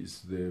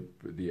industries,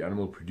 the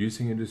animal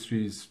producing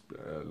industries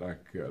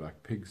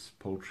like pigs,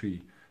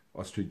 poultry,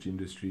 ostrich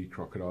industry,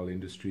 crocodile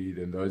industry,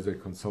 then those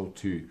that consult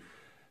to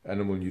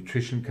animal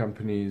nutrition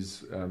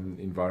companies,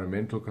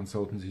 environmental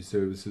consultancy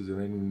services,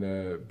 and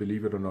then,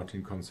 believe it or not,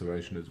 in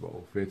conservation as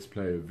well. Vets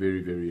play a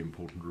very, very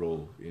important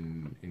role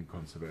in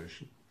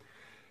conservation.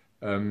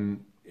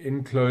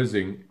 In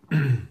closing,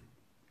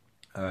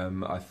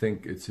 I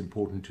think it's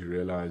important to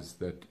realize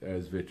that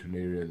as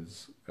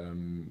veterinarians,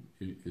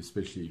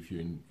 especially if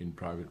you're in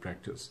private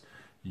practice,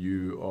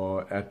 you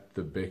are at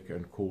the beck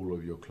and call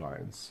of your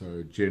clients.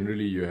 So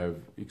generally you have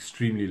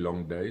extremely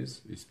long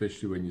days,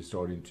 especially when you're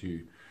starting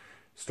to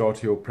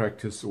start your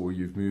practice or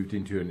you've moved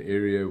into an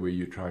area where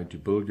you're trying to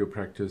build your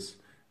practice,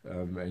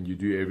 and you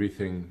do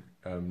everything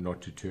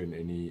not to turn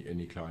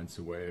any clients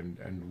away.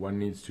 And one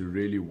needs to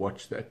really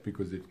watch that,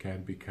 because it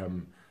can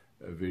become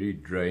a very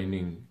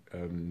draining,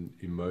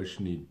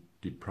 emotionally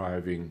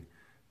depriving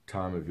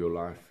time of your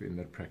life in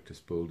that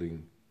practice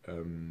building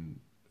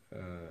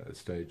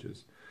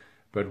stages.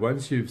 But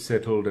once you've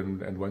settled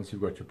and once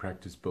you've got your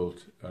practice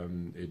built,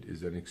 it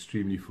is an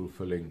extremely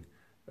fulfilling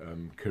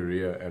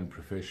career and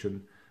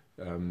profession.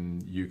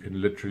 You can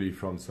literally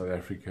from South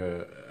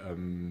Africa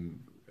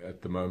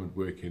at the moment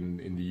work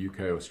in the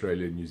UK,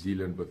 Australia, and New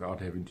Zealand without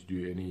having to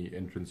do any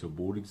entrance or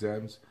board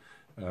exams.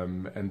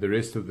 And the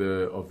rest of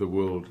the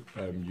world,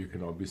 you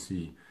can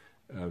obviously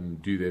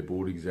do their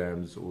board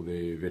exams or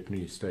their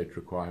veterinary state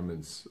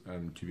requirements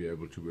to be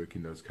able to work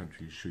in those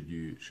countries, should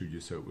you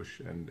so wish.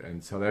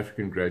 And South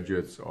African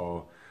graduates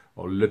are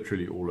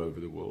literally all over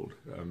the world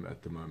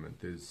at the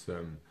moment. There's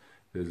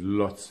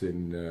lots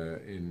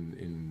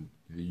in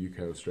the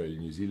UK, Australia,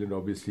 New Zealand,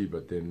 obviously,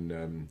 but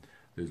then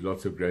there's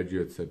lots of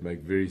graduates that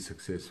make very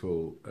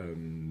successful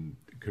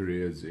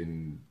careers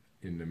in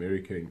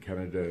America, in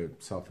Canada,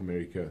 South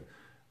America,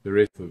 the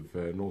rest of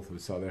north of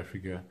South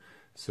Africa.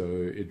 So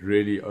it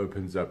really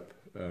opens up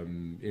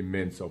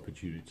immense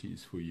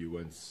opportunities for you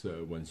once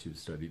you've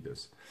studied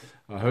this.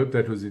 I hope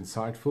that was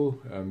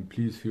insightful.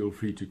 Please feel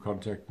free to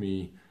contact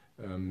me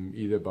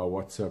either by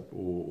WhatsApp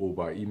or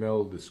by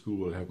email. The school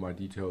will have my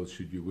details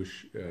should you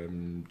wish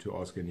to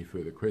ask any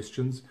further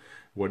questions.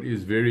 What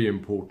is very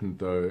important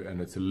though, and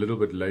it's a little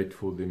bit late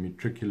for the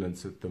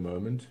matriculants at the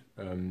moment,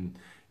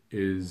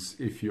 is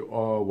if you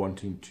are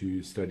wanting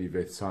to study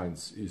vet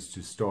science, is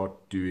to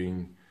start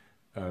doing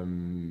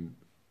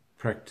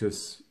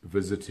practice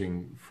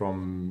visiting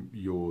from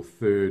your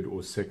third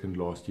or second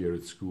last year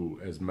at school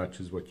as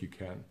much as what you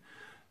can.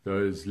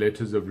 Those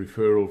letters of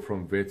referral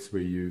from vets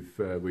where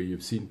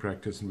you've seen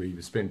practice and where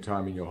you've spent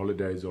time in your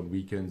holidays, on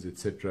weekends,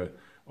 etc.,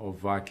 are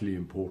vitally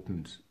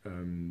important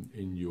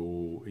in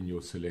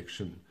your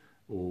selection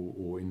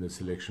or in the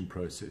selection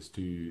process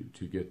to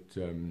get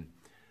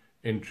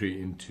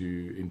entry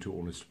into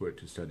honest work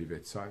to study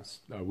vet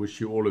science. I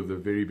wish you all of the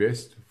very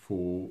best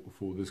for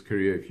this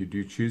career if you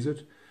do choose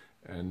it,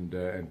 and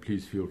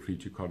please feel free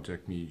to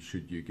contact me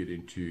should you get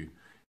into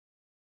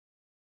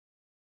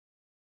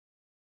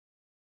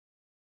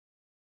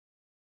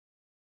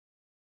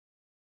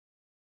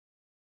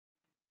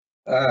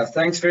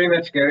Thanks very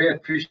much, Gary. I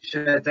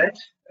appreciate that.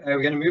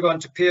 We're going to move on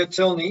to Pierre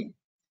Tilney,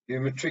 who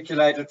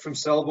matriculated from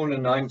Selborne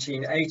in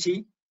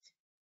 1980.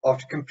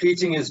 After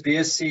completing his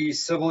BSc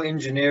Civil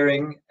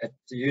Engineering at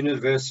the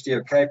University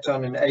of Cape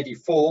Town in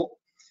 1984,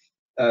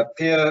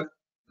 Pierre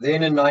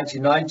then in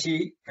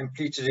 1990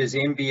 completed his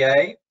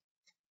MBA,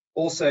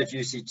 also at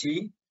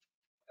UCT.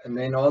 And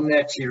then on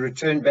that, he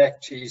returned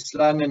back to East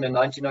London in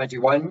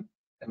 1991.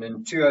 And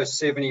in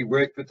 2007, he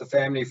worked with the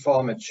family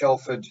farm at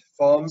Shelford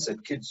Farms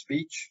at Kids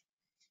Beach.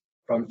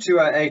 From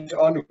 2008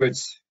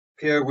 onwards,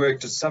 Pierre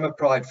worked at Summer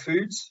Pride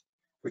Foods,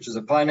 which is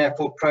a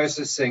pineapple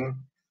processing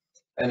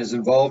and is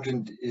involved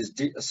in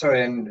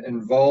and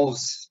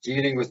involves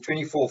dealing with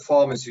 24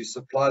 farmers who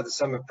supply the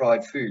Summer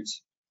Pride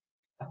Foods.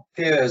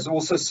 Pierre has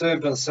also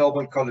served on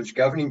Selborne College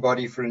governing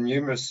body for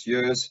numerous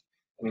years,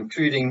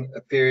 including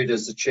a period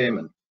as the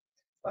chairman.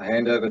 I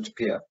hand over to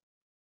Pierre.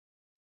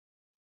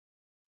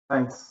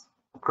 Thanks,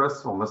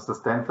 Chris, or Mr.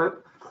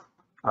 Stanford.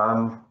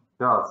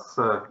 Yeah, it's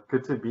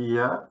good to be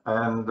here,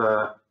 and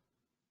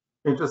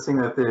interesting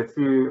that there are a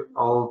few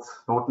old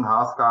Norton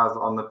House guys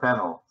on the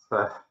panel,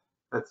 so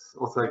it's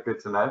also good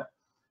to know.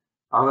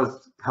 I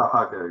was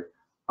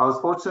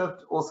fortunate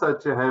also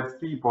to have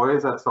 3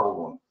 boys at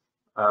Selborne,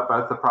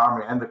 both the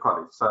primary and the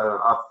college, so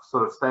I've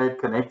sort of stayed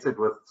connected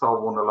with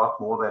Selborne a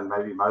lot more than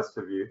maybe most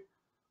of you,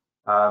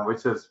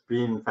 which has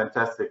been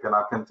fantastic, and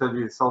I can tell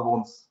you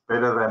Selborne's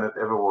better than it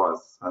ever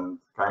was, and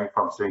going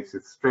from strength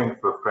to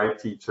strength with great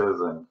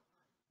teachers and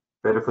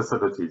better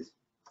facilities.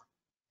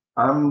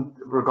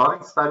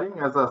 Regarding studying,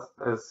 as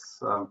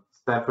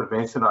Stanford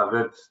mentioned, I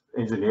did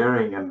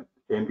engineering and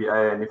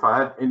MBA, and if I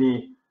had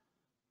any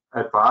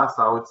advice,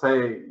 I would say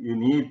you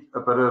need a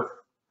bit of,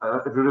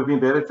 it would have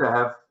been better to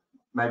have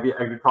maybe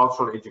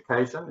agricultural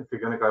education if you're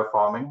going to go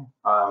farming.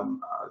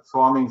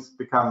 Farming's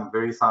become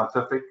very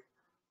scientific,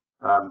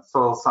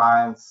 soil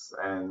science,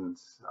 and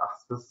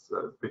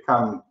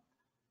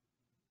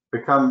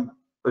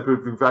it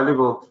would be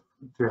valuable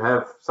to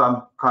have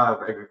some kind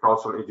of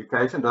agricultural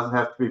education. It doesn't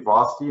have to be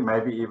varsity,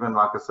 maybe even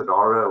like a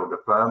Sedara or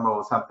diploma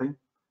or something.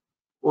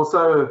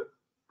 Also,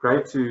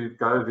 great to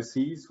go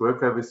overseas,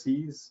 work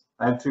overseas,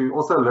 and to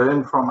also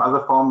learn from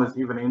other farmers,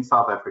 even in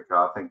South Africa,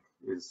 I think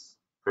is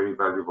very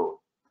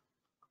valuable.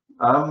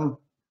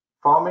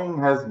 Farming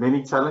has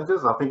many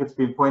challenges. I think it's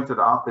been pointed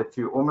out that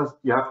you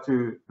have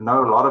to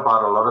know a lot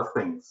about a lot of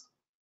things.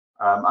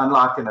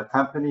 Unlike in a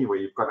company where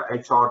you've got an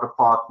HR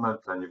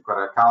department and you've got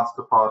an accounts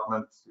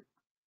department,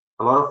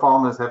 a lot of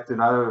farmers have to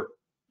know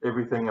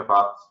everything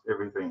about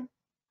everything,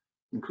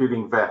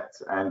 including VAT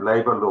and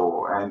labor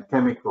law and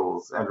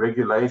chemicals and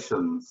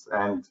regulations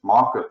and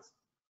markets.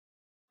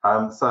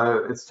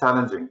 So it's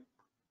challenging.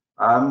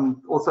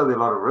 Also, there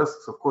are a lot of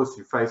risks. Of course,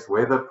 you face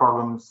weather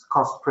problems,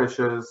 cost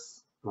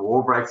pressures. The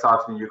war breaks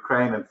out in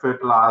Ukraine and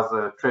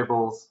fertilizer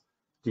trebles,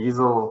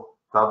 diesel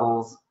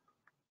doubles.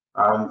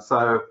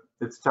 So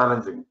it's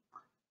challenging.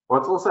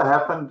 What's also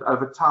happened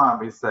over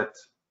time is that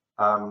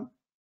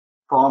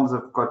farms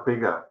have got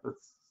bigger.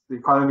 The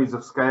economies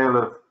of scale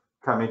have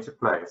come into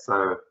play.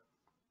 So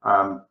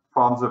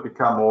farms have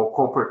become more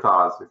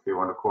corporatized, if you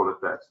want to call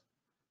it that.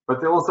 But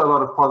there are also a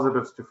lot of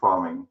positives to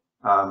farming.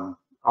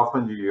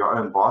 Often you're your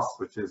own boss,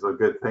 which is a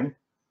good thing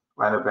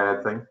and a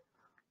bad thing.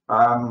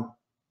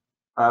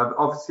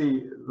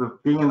 Obviously,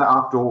 being in the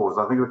outdoors,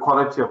 I think the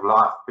quality of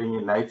life, being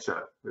in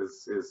nature,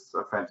 is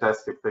a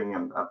fantastic thing,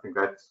 and I think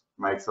that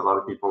makes a lot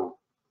of people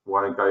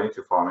want to go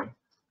into farming.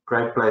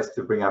 Great place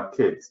to bring up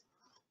kids.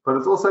 But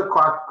it's also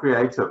quite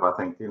creative, I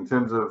think, in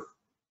terms of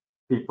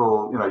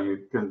people,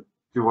 you can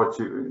do what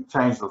you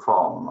change the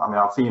farm. I mean,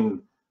 I've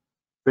seen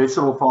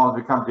vegetable farms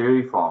become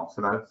dairy farms,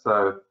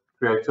 so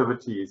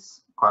creativity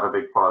is quite a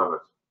big part of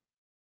it.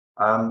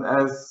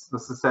 As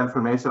Mr.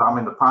 Stanford mentioned, I'm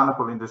in the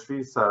pineapple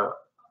industry, so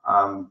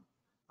I'm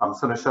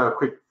just going to show a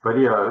quick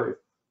video, if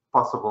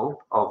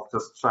possible, of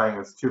just showing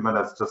us 2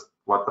 minutes just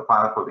what the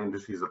pineapple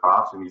industry is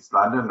about in East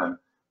London. And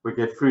we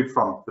get fruit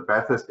from the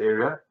Bathurst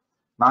area.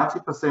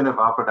 90% of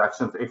our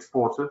production is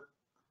exported.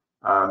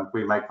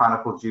 We make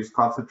pineapple juice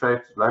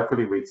concentrate.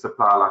 Locally, we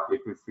supply like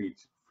liquid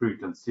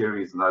fruit and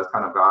cereals and those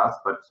kind of guys.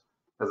 But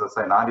as I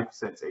say,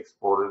 90% is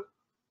exported.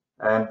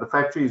 And the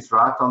factory is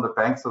right on the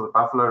banks of the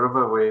Buffalo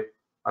River, where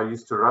I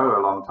used to row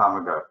a long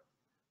time ago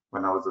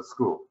when I was at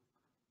school.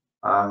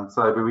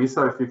 So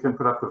Louisa, if you can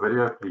put up the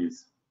video,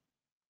 please.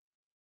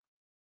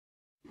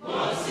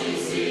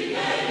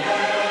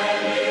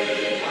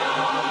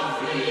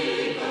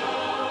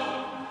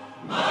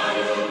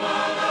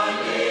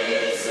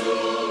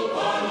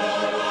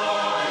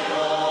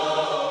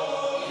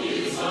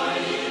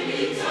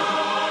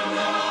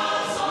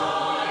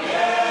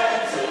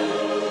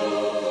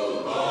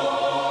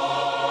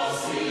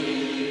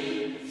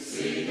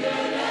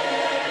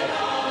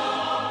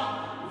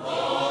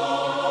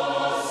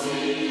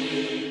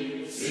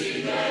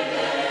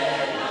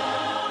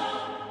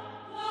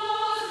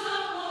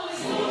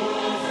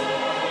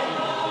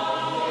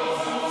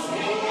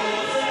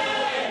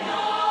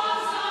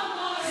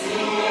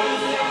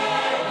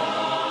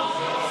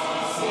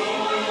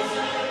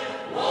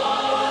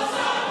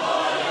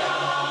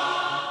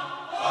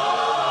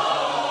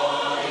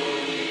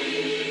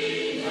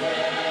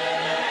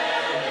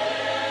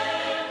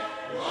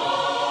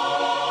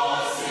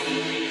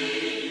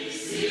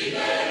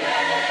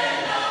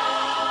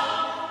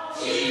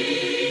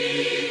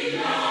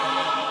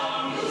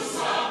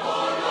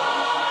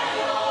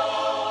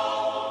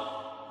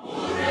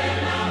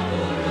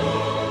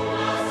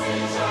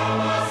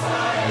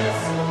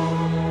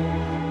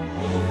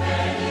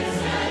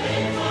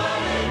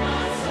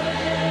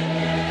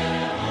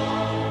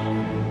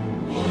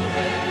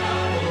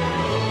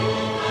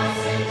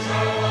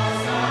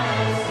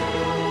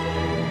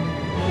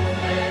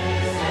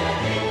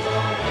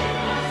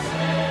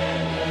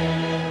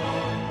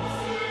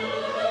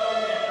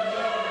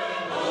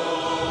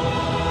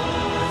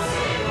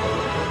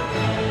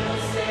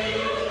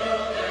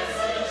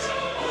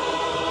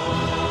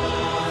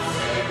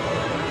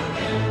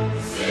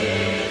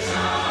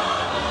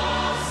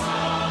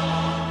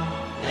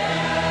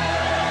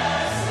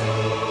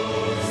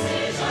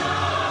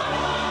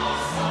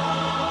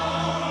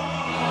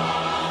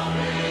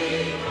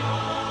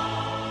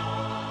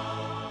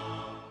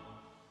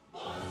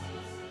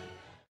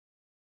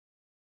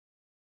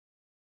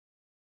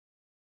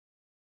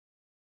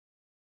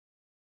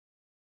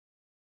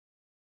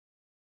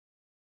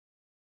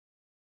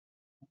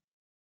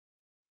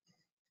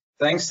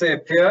 Thanks there,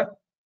 Pierre.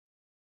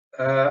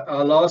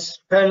 Our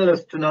last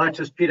panelist tonight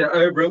is Peter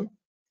Obram.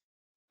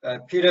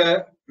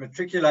 Peter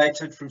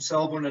matriculated from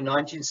Selborne in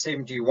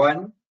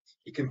 1971.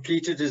 He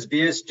completed his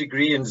BS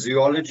degree in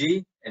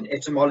zoology and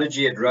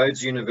etymology at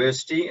Rhodes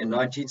University in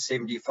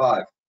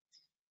 1975.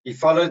 He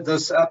followed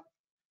this up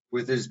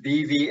with his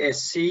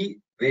BVSc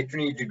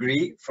veterinary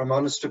degree from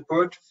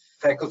Onderstepoort,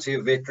 Faculty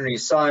of Veterinary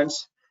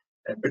Science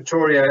at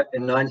Pretoria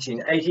in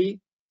 1980.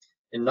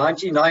 In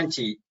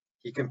 1990,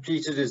 he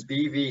completed his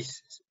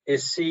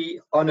BVSc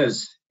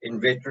honours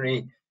in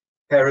veterinary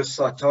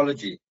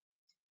parasitology.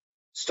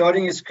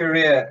 Starting his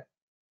career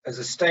as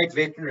a state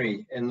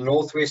veterinary in the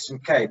Northwestern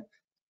Cape,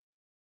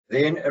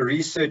 then a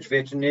research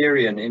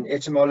veterinarian in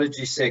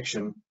etymology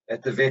section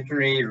at the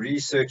Veterinary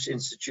Research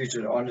Institute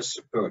at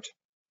Onderstepoort.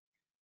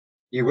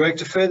 He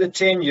worked a further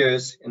 10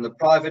 years in the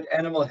private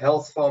animal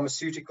health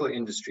pharmaceutical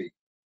industry,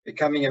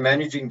 becoming a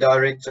managing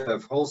director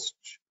of Holst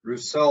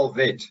Roussel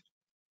Vet.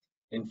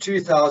 In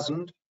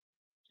 2000,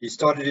 he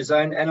started his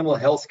own animal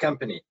health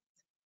company,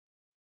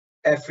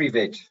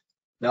 AfriVet,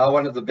 now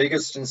one of the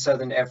biggest in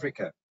Southern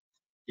Africa.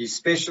 His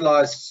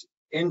specialized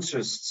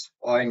interests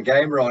are in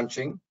game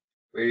ranching,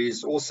 where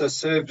he's also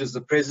served as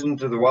the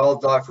president of the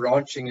wildlife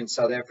ranching in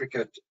South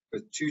Africa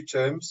with 2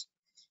 terms.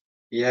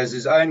 He has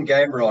his own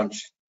game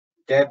ranch,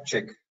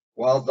 Dabchick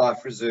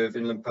Wildlife Reserve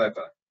in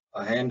Limpopo.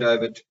 I hand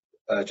over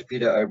to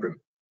Peter Obram.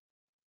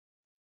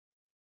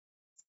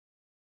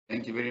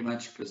 Thank you very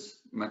much, Chris.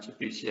 Much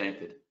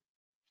appreciated.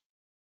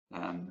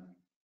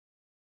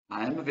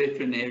 I am a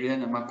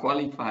veterinarian. I'm a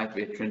qualified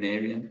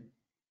veterinarian.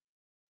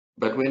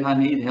 But when I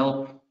need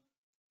help,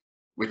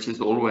 which is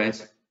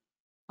always,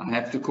 I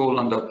have to call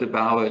on Dr.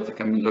 Bauer to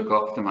come and look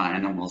after my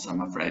animals,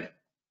 I'm afraid.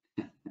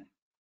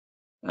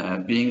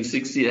 Being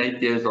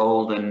 68 years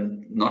old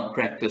and not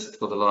practiced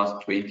for the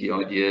last 20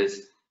 odd years,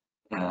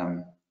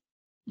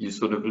 you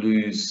sort of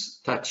lose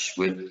touch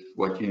with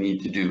what you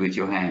need to do with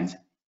your hands.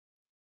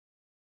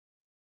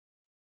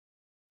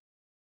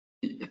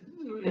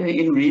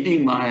 In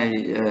reading my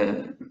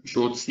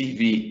short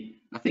CV,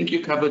 I think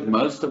you covered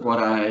most of what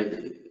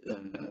I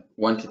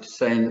wanted to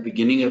say in the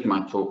beginning of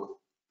my talk.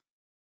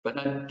 But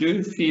I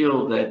do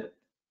feel that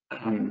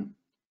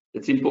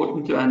it's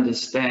important to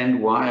understand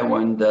why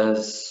one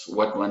does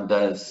what one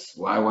does,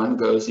 why one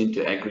goes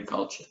into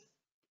agriculture.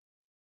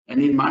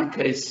 And in my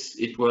case,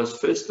 it was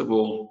first of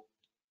all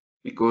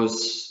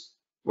because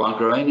while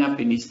growing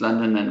up in East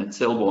London and at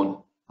Selborne,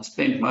 I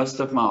spent most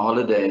of my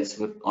holidays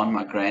on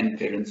my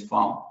grandparents'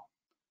 farm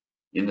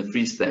in the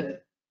Free State.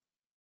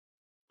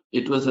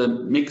 It was a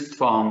mixed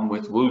farm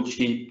with wool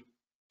sheep,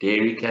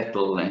 dairy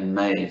cattle and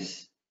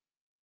maize.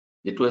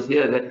 It was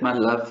here that my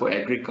love for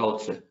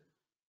agriculture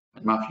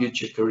and my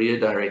future career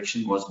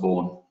direction was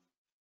born.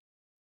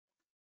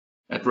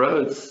 At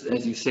Rhodes,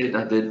 as you said,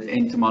 I did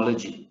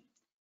entomology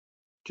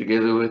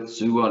together with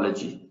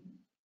zoology.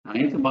 Now,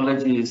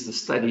 entomology is the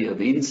study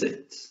of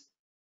insects,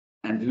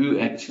 and who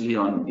actually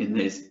in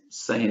their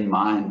sane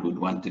mind would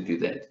want to do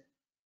that?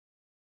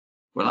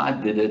 Well, I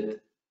did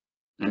it,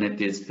 and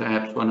it is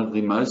perhaps one of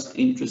the most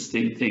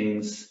interesting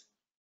things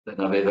that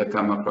I've ever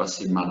come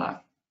across in my life.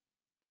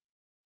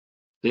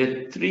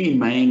 There are 3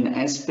 main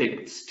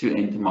aspects to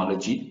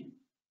entomology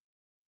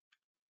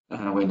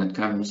when it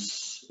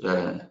comes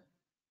to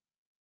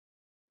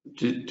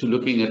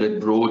looking at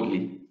it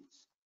broadly,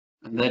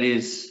 and that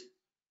is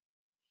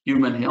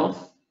human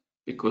health,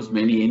 because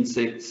many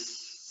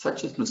insects,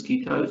 such as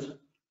mosquitoes,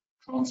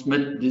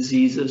 transmit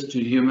diseases to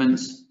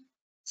humans,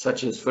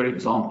 such as, for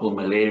example,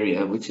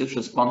 malaria, which is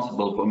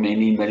responsible for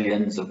many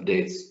millions of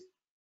deaths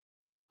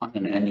on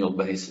an annual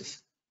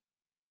basis.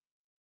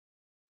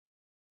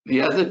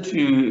 The other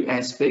 2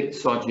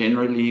 aspects are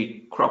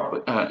generally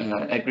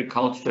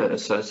agriculture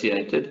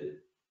associated,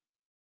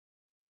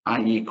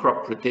 i.e.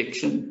 crop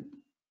protection,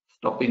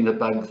 stopping the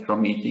bugs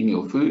from eating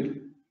your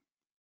food,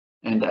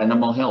 and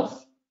animal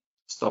health,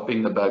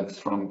 stopping the bugs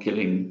from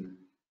killing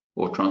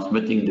or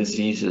transmitting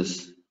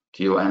diseases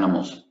to your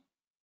animals.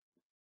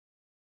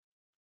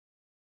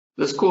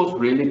 This course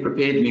really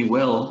prepared me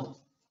well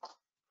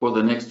for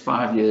the next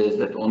 5 years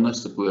at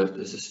Onderstepoort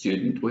as a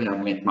student, where I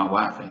met my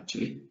wife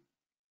actually.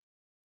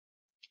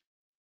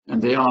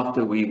 And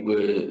thereafter we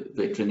were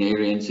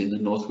veterinarians in the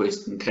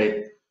Northwestern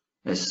Cape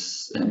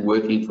and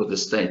working for the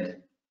state.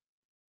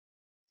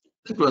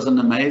 It was an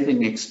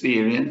amazing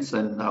experience,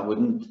 and I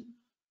wouldn't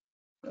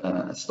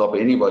stop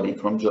anybody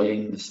from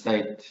joining the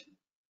state,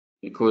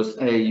 because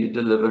A, you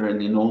deliver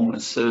an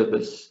enormous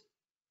service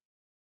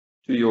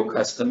to your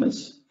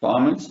customers,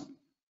 farmers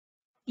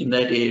in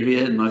that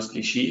area, and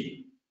mostly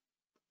sheep,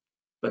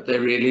 but they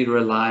really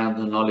rely on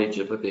the knowledge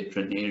of a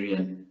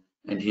veterinarian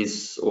and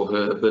his or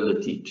her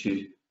ability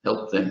to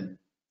help them.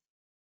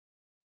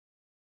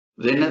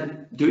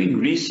 Then doing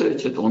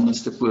research at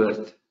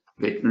Onderstepoort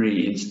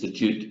Veterinary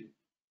Institute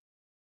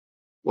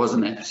was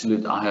an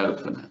absolute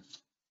eye-opener.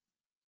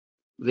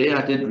 There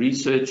I did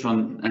research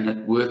on, and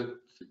it worked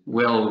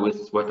well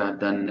with what I'd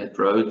done at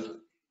Rhodes,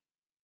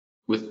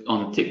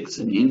 on ticks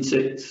and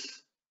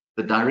insects,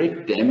 the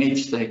direct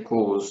damage they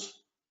cause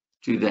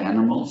to the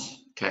animals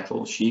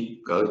cattle,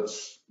 sheep,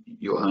 goats,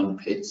 your own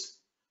pets,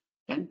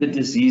 and the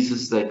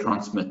diseases they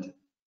transmit.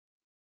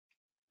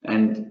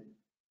 And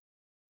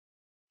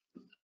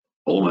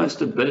almost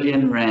R1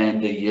 billion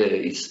a year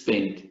is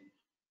spent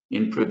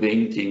in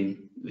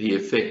preventing the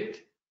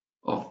effect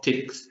of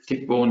ticks,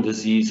 tick-borne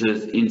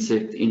diseases,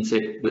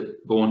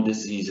 insect-borne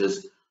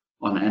diseases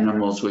on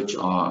animals, which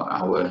are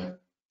our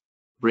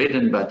bread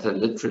and butter,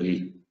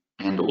 literally,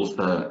 and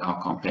also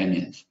our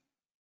companions.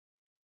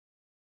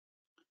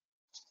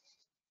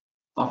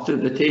 After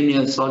the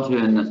 10-year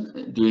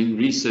sojourn doing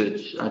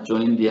research, I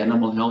joined the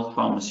animal health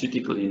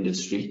pharmaceutical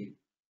industry,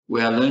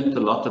 where I learned a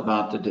lot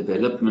about the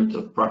development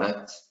of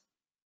products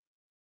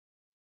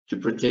to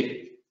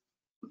protect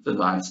the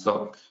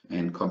livestock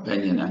and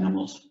companion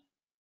animals,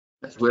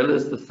 as well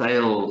as the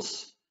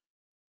sales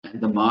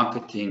and the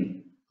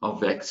marketing of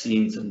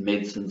vaccines and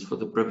medicines for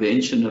the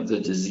prevention of the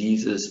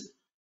diseases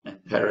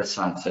and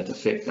parasites that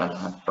affect our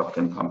livestock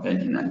and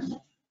companion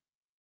animals.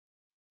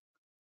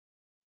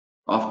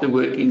 After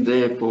working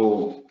there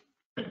for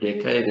a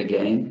decade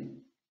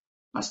again,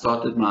 I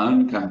started my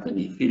own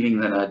company, feeling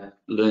that I'd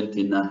learned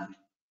enough.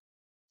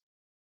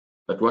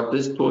 But what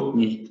this taught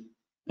me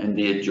and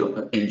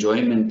the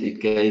enjoyment it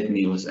gave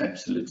me was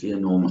absolutely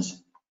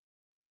enormous.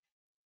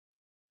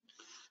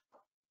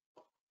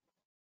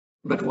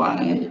 But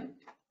why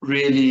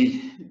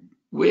really,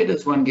 where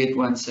does one get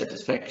one's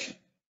satisfaction?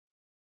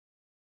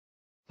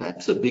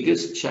 Perhaps the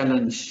biggest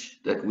challenge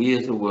that we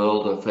as a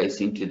world are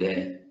facing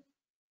today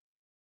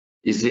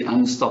is the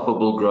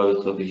unstoppable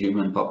growth of the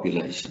human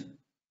population.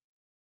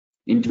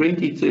 In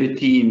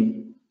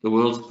 2013, the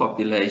world's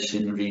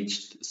population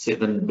reached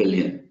 7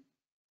 billion.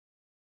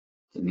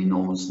 It's an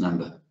enormous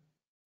number.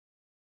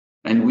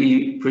 And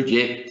we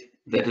project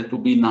that it will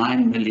be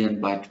 9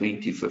 million by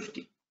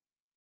 2050.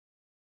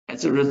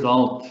 As a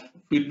result,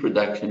 food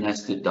production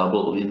has to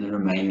double in the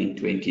remaining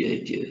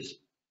 28 years.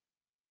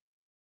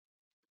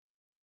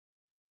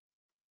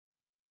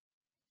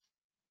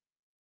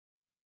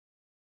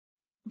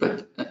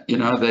 But you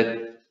know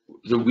that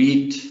the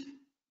wheat,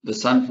 the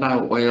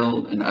sunflower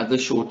oil and other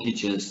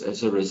shortages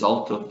as a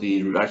result of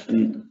the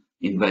Russian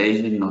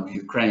invasion of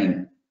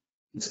Ukraine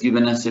has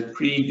given us a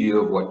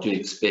preview of what to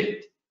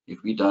expect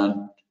if we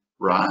don't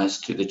rise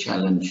to the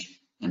challenge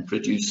and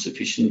produce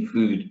sufficient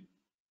food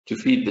to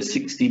feed the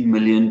 60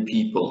 million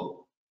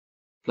people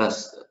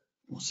plus,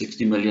 or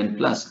 60 million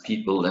plus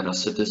people that are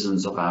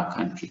citizens of our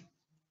country.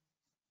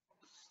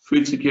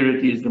 Food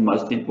security is the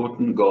most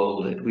important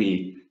goal that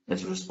we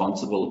as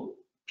responsible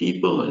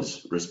people,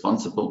 as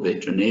responsible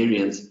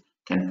veterinarians,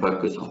 can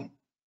focus on.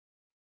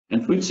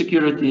 And food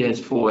security has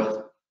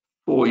four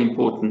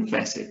important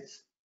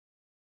facets.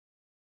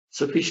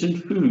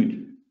 Sufficient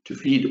food to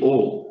feed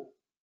all.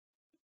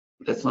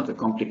 That's not a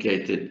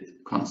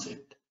complicated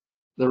concept.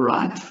 The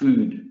right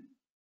food,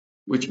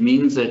 which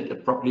means that a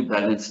properly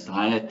balanced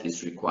diet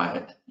is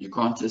required. You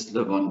can't just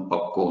live on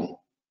popcorn.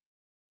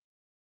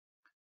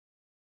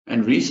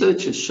 And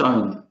research has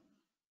shown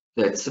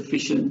that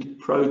sufficient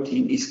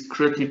protein is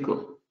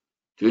critical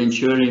to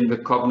ensuring the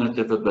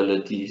cognitive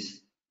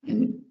abilities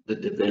and the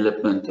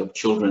development of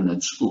children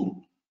at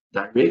school,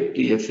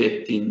 directly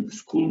affecting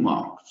school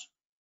marks.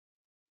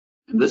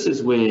 And this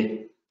is where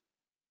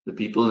the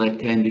people that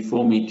came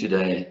before me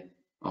today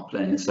are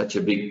playing such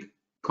a big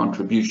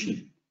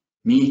contribution.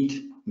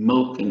 Meat,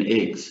 milk and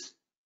eggs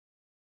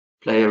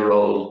play a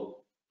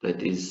role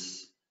that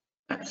is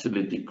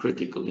absolutely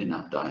critical in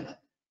our diet.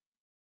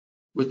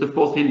 With the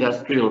fourth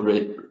industrial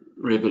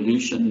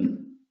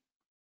revolution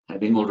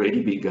having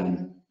already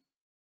begun,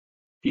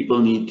 people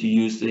need to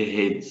use their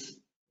heads,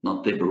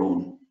 not their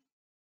brawn.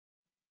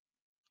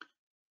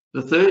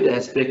 The third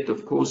aspect,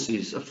 of course,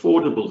 is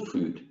affordable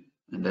food,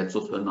 and that's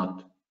also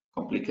not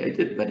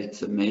complicated, but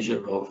it's a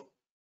measure of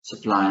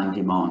supply and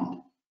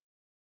demand.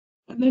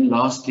 And then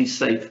lastly,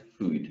 safe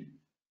food.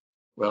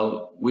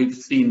 Well, we've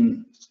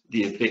seen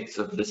the effects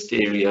of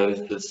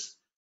listeriosis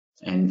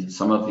and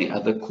some of the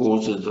other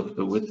causes of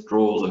the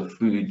withdrawal of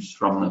foods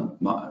from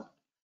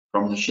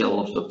the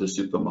shelves of the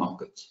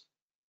supermarkets.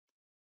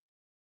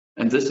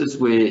 And this is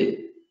where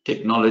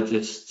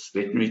technologists,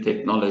 veterinary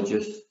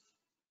technologists,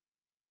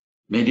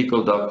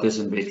 medical doctors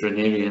and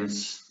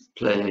veterinarians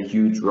play a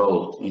huge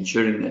role,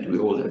 ensuring that we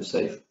all have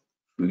safe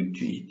food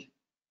to eat.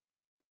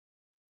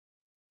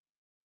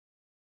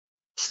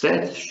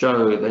 Stats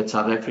show that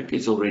South Africa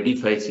is already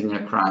facing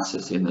a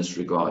crisis in this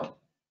regard.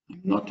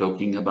 I'm not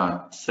talking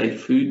about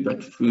safe food,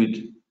 but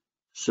food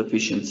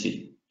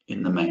sufficiency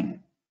in the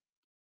main.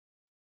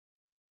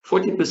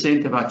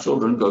 40% of our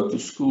children go to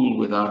school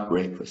without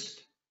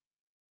breakfast.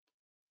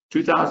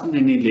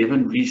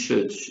 2018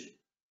 research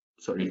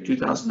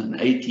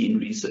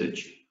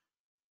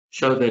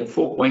showed that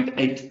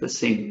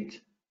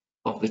 4.8%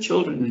 of the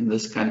children in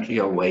this country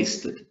are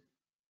wasted.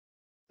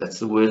 That's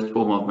the worst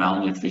form of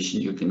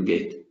malnutrition you can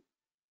get.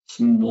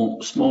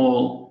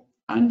 Small,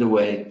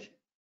 underweight,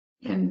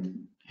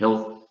 and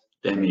health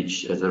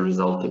damage as a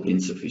result of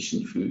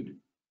insufficient food.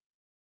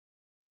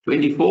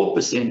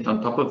 24%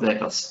 on top of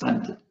that are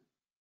stunted.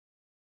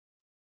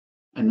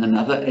 And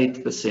another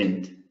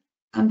 8%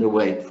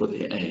 underweight for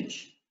their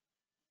age.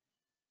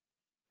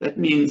 That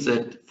means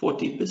that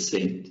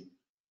 40%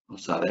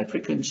 of South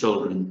African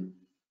children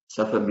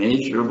suffer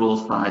measurable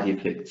side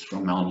effects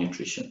from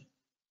malnutrition.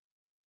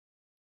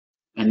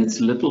 And there's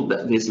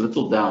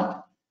little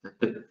doubt that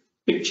the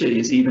picture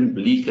is even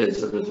bleaker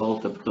as a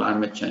result of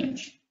climate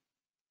change.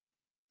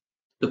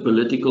 The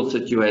political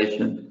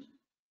situation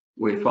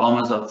where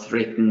farmers are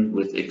threatened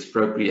with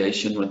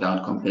expropriation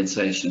without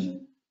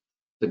compensation,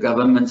 the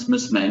government's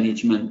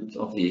mismanagement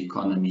of the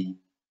economy,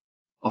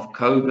 of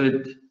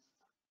COVID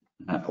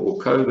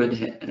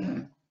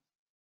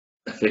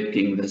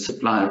affecting the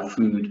supply of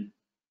food,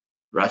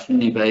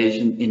 Russian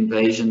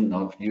invasion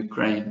of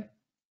Ukraine,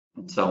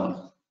 and so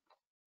on.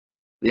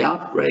 The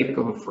outbreak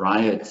of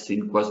riots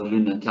in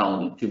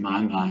KwaZulu-Natal, to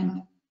my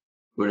mind,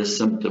 were a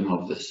symptom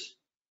of this.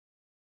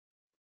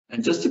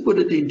 And just to put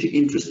it into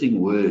interesting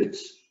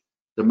words,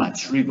 the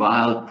much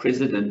reviled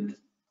president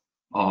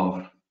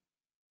of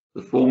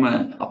the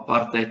former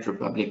apartheid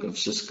Republic of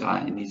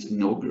Ciskei, in his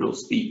inaugural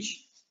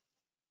speech,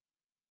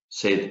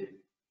 said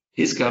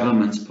his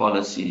government's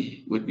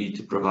policy would be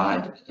to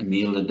provide a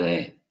meal a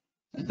day.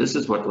 And this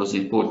is what was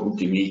important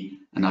to me,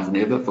 and I've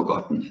never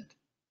forgotten it.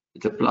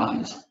 It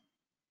applies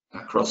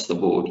across the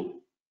board,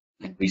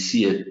 and we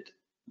see it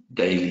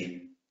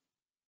daily.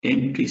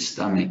 Empty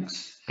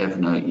stomachs have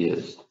no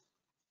ears.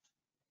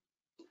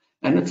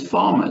 And it's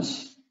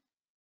farmers,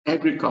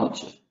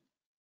 agriculture,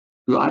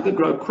 who either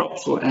grow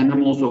crops or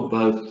animals or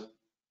both,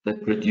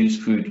 that produce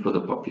food for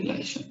the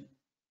population.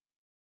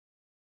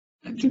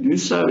 And to do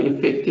so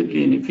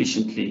effectively and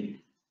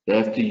efficiently, they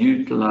have to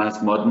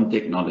utilize modern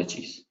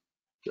technologies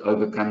to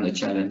overcome the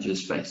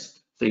challenges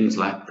faced, things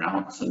like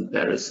droughts and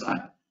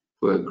parasite,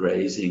 poor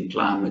grazing,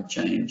 climate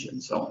change,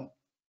 and so on.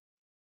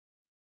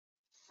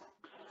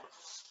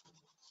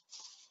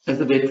 As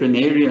a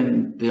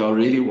veterinarian, there are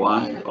really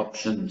wide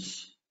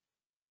options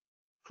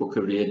for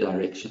career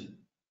direction.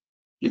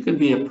 You can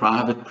be a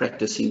private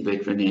practicing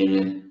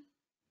veterinarian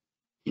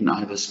in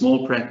either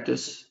small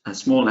practice, a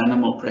small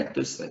animal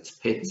practice, that's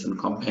pets and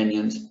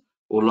companions,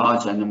 or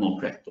large animal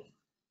practice,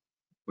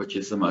 which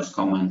is the most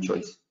common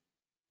choice.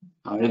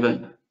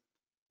 However,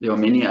 there are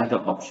many other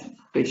options,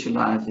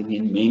 specializing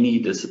in many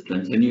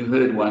disciplines, and you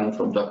heard one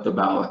from Dr.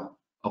 Bauer,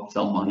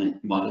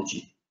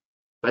 ophthalmology,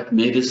 but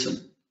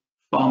medicine,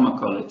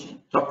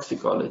 pharmacology,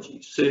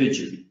 toxicology,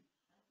 surgery.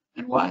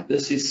 And why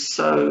this is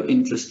so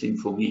interesting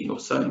for me, or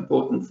so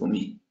important for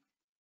me,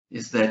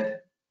 is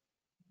that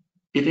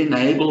it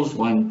enables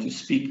one to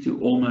speak to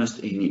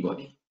almost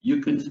anybody.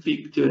 You can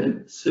speak to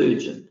a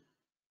surgeon,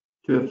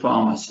 to a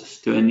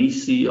pharmacist, to an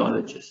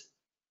anesthesiologist,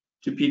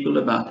 to people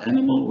about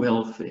animal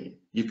welfare.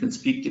 You can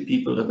speak to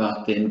people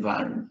about the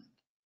environment.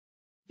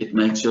 It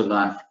makes your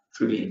life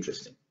truly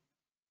interesting.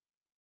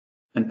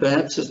 And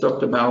perhaps, as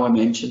Dr. Bauer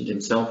mentioned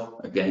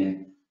himself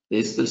again,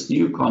 there's this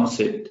new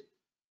concept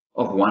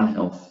of One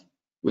Health,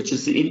 which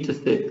is the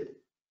intersect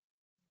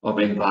of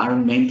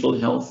environmental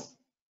health,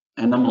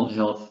 animal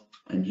health,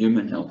 and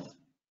human health.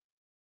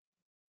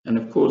 And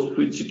of course,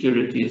 food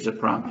security is a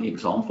primary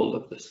example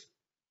of this.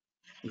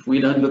 If we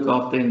don't look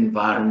after the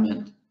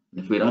environment,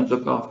 and if we don't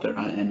look after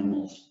our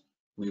animals,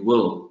 we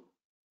will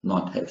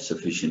not have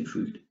sufficient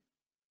food.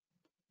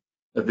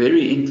 A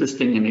very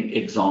interesting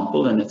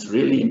example, and it's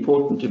really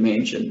important to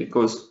mention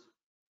because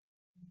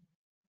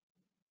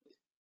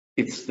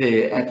it's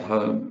there at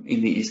home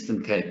in the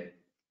Eastern Cape.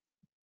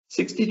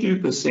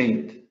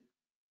 62%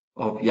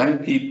 of young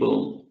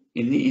people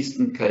in the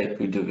Eastern Cape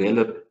who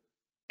develop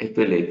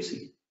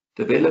epilepsy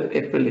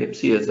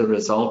as a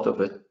result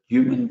of a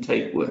human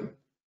tapeworm.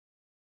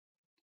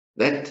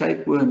 That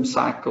tapeworm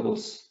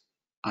cycles,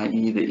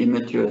 i.e. the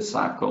immature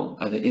cycle,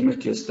 the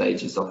immature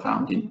stages are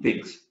found in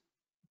pigs.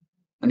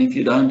 And if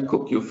you don't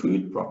cook your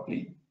food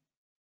properly,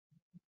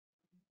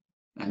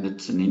 and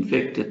it's an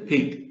infected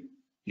pig,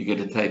 you get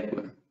a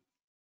tapeworm.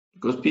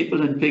 Because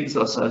people and pigs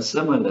are so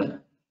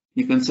similar,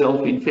 you can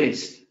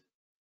self-infest.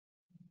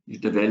 You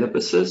develop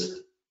a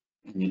cyst,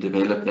 and you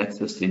develop that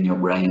cyst in your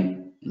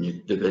brain, and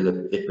you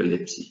develop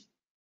epilepsy.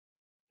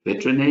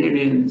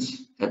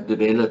 Veterinarians have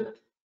developed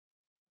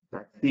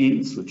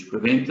vaccines which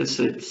prevent the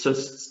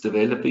cysts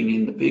developing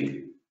in the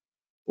pig,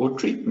 or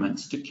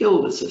treatments to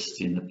kill the cysts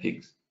in the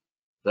pigs,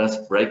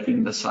 thus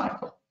breaking the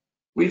cycle.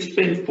 We've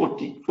spent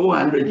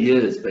 400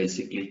 years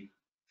basically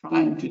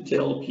trying to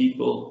tell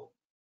people,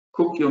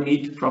 cook your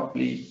meat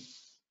properly,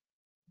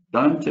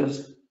 don't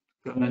just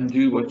go and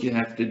do what you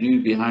have to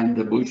do behind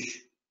the bush,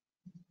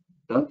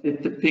 don't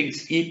let the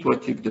pigs eat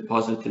what you've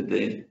deposited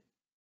there.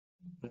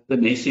 But the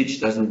message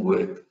doesn't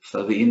work.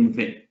 So the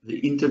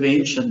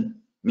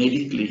intervention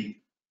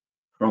medically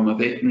from a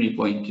veterinary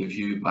point of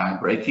view by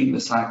breaking the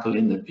cycle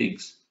in the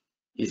pigs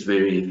is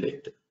very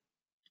effective.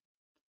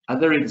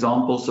 Other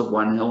examples of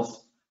One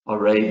Health are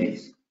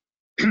rabies.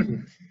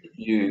 If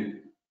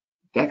you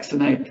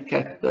vaccinate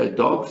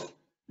dogs,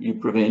 you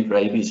prevent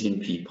rabies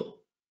in people.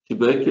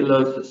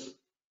 Tuberculosis,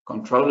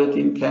 control it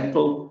in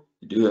cattle,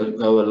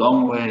 go a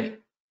long way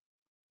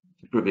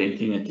to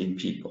preventing it in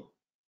people.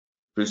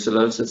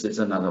 Brucellosis is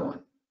another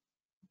one.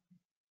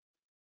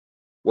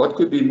 What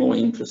could be more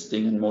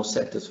interesting and more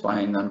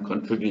satisfying than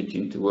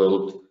contributing to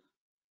world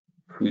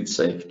food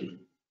safety,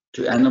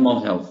 to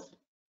animal health,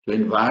 to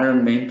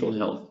environmental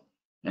health,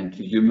 and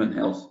to human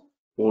health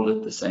all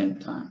at the same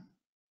time?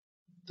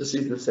 This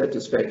is the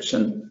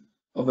satisfaction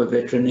of a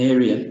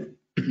veterinarian,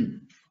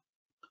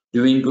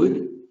 doing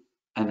good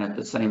and at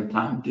the same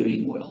time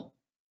doing well.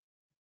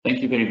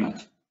 Thank you very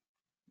much.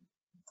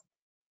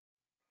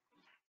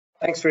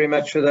 Thanks very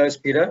much for those,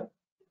 Peter.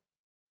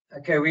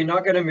 Okay, we're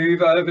now going to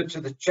move over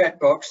to the chat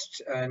box,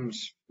 and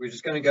we're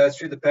just going to go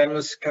through the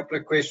panelists. A couple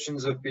of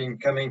questions have been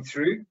coming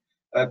through.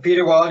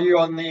 Peter, while you're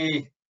on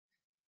the,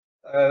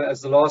 as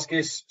the last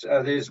guest,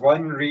 there's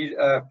one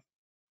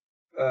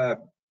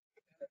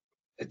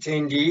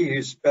attendee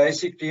who's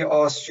basically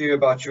asked you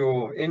about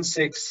your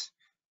insects,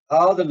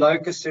 how the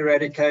locust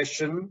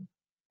eradication,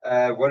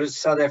 what does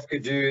South Africa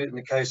do in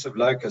the case of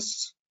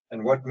locusts,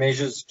 and what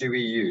measures do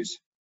we use?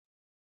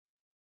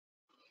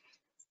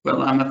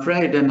 Well, I'm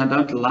afraid, and I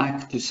don't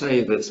like to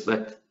say this,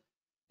 but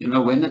you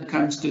know, when it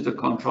comes to the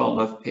control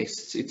of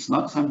pests, it's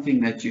not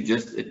something that you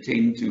just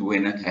attend to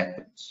when it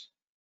happens.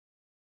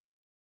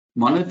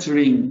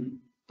 Monitoring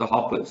the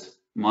hoppers,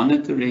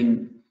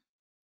 monitoring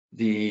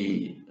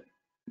the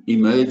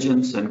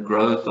emergence and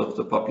growth of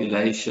the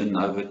population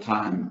over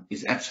time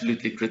is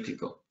absolutely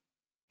critical,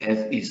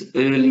 as is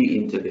early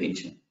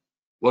intervention.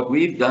 What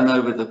we've done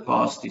over the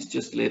past is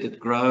just let it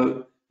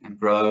grow and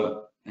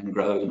grow and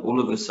grow, and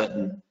all of a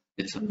sudden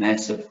it's a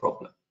massive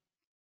problem.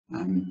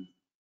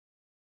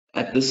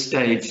 At this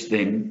stage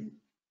then,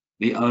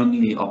 the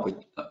only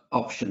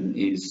option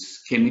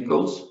is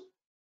chemicals,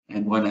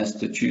 and one has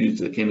to choose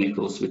the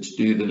chemicals which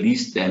do the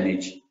least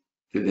damage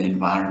to the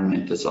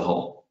environment as a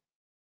whole.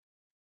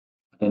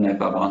 I don't know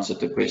if I've answered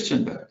the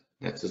question, but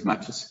that's as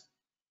much as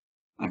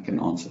I can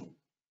answer.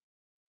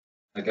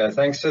 Okay,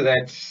 thanks for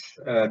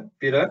that,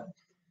 Peter.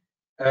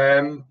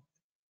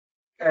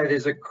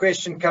 There's a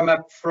question come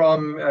up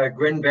from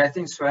Gwen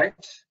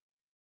Bathingthwaite.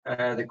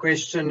 The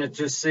question, it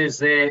just says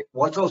there,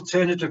 what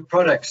alternative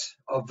products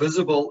are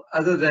visible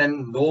other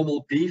than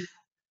normal beef,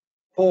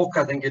 pork,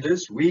 I think it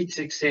is, wheat,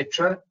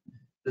 etc.?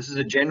 This is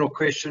a general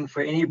question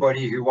for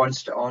anybody who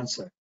wants to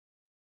answer.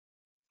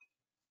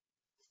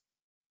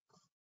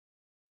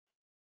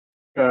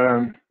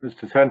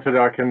 Mr. Sanford,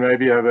 I can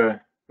maybe have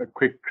a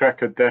quick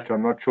crack at that.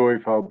 I'm not sure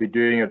if I'll be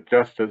doing it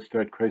justice,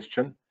 that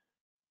question.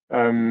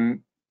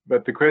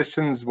 But the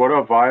question is, what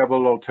are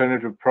viable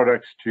alternative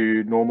products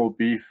to normal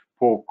beef,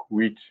 pork,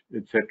 wheat,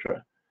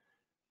 etc.?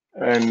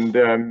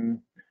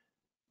 And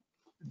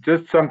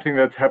just something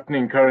that's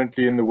happening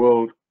currently in the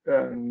world,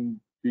 being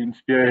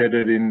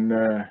spearheaded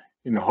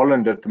in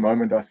Holland at the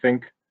moment, I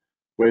think.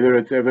 Whether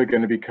it's ever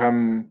going to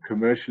become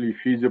commercially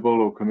feasible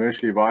or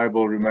commercially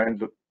viable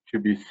remains to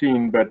be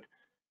seen, but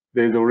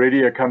there's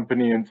already a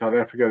company in South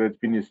Africa that's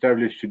been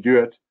established to do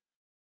it.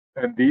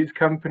 And these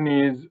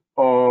companies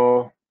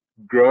are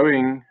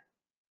growing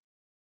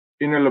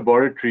in a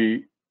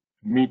laboratory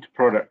meat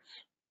products,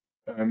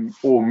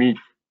 or meat,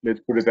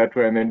 let's put it that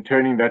way, and then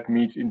turning that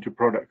meat into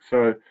products.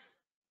 So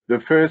the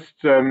first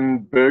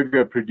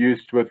burger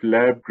produced with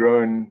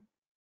lab-grown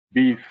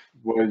beef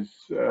was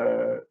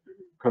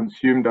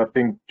consumed, I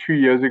think, 2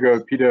 years ago.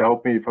 Peter,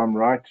 help me if I'm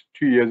right,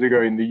 2 years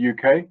ago in the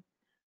UK.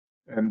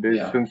 And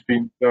there's since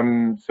been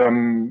some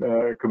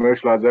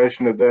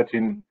commercialization of that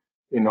in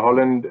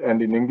Holland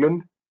and in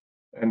England.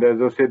 And as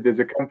I said, there's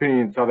a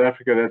company in South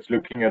Africa that's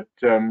looking at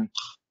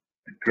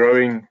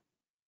growing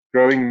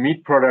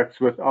meat products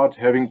without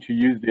having to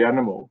use the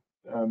animal.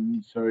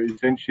 So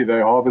essentially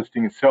they're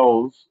harvesting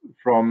cells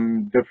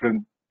from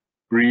different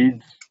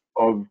breeds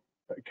of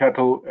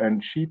cattle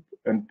and sheep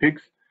and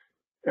pigs,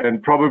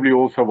 and probably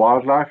also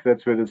wildlife.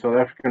 That's where the South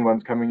African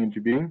one's coming into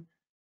being.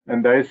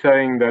 And they're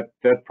saying that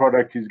that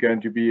product is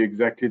going to be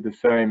exactly the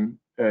same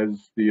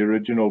as the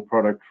original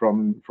product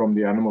from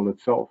the animal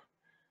itself.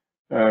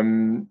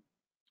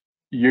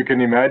 You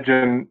can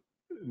imagine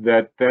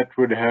that that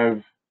would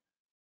have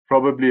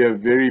probably a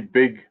very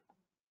big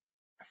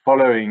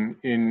following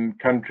in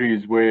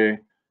countries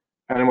where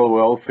animal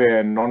welfare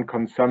and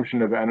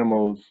non-consumption of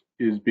animals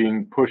is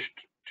being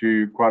pushed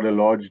to quite a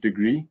large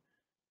degree.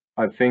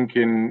 I think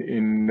you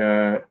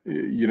know,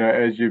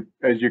 as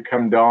you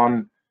come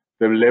down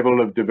the level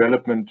of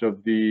development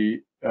of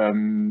the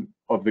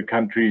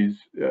countries,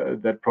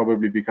 that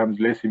probably becomes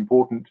less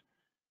important.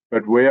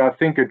 But where I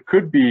think it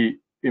could be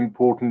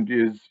important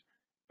is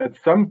at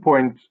some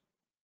point,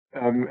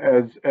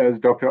 as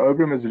Dr.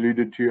 Obram has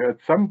alluded to, at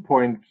some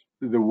point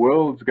the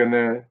world's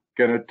gonna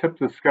tip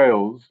the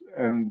scales,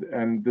 and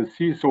the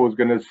seesaw is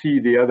gonna see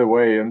the other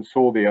way and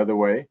soar the other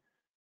way,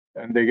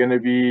 and they're gonna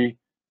be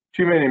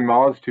too many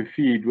mouths to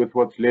feed with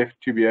what's left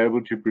to be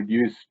able to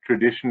produce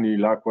traditionally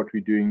like what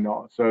we're doing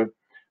now. So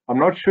I'm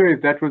not sure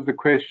if that was the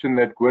question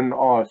that Gwyn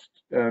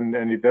asked, and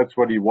if that's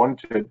what he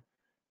wanted,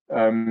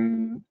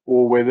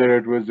 or whether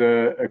it was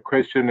a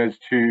question as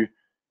to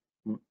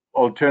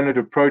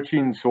alternative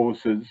protein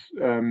sources,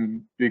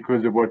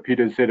 because of what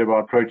Peter said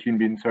about protein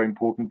being so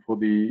important for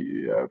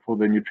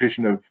the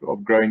nutrition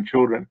of growing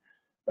children.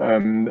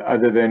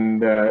 other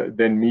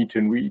than meat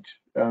and wheat.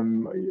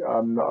 I'm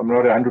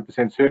not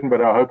 100% certain,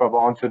 but I hope I've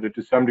answered it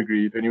to some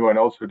degree. If anyone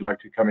else would like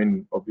to come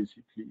in,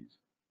 obviously, please.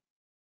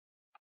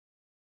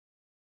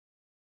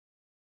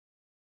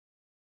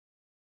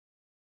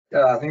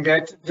 Yeah, I think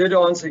that did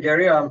answer,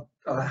 Gary. I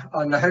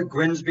know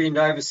Gwyn's been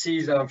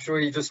overseas. I'm sure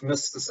he just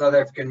missed the South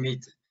African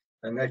meat,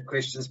 and that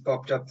question's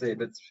popped up there,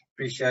 but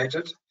appreciate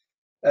it.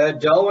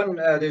 Darwin,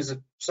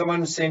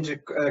 someone sent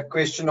a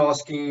question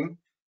asking,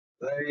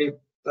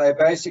 they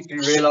basically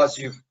realize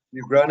you've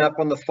grown up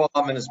on the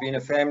farm and it's been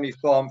a family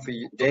farm for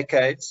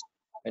decades,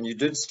 and you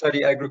did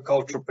study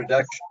agricultural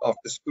production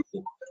after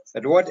school.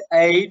 At what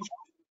age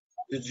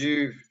did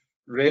you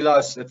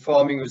realize that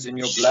farming was in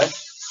your blood?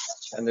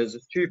 And there's a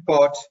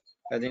two-part.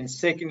 And then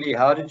secondly,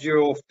 how did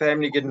your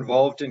family get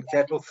involved in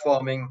cattle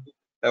farming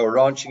or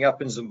ranching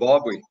up in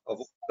Zimbabwe, of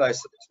all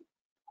places?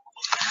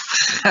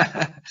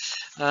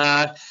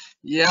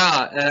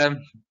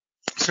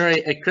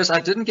 Sorry, Chris, I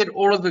didn't get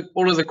all of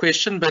the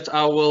question, but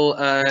I will.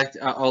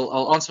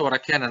 I'll answer what I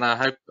can, and I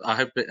hope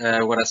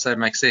what I say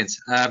makes sense.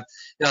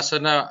 So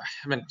no,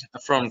 I mean,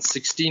 from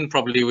 16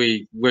 probably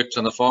we worked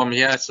on the farm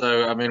here.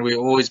 So I mean, we've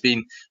always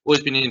been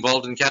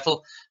involved in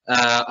cattle.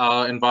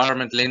 Our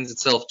environment lends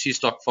itself to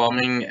stock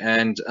farming,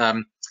 and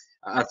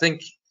I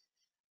think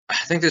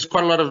there's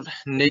quite a lot of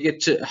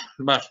negative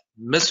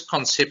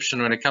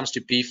misconception when it comes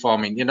to beef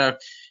farming. You know,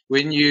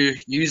 when you're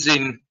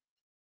using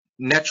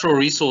natural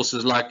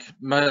resources like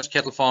most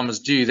cattle farmers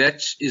do,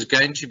 that is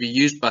going to be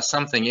used by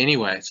something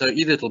anyway. So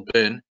either it'll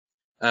burn,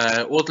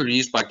 or it'll be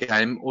used by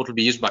game, or it'll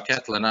be used by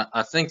cattle. And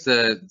I think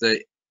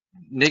the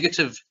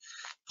negative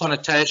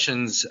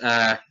connotations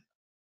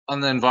on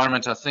the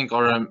environment, I think,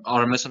 are a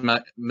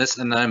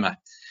misnomer.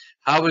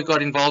 How we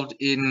got involved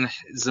in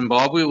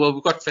Zimbabwe? Well,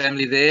 we've got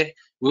family there.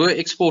 We were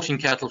exporting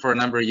cattle for a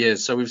number of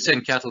years, so we've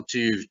sent cattle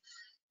to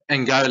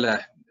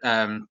Angola,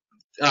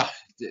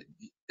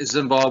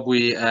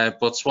 Zimbabwe,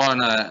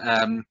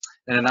 Botswana, and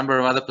a number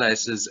of other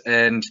places.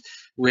 And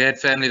we had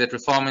family that were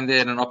farming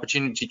there, and an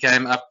opportunity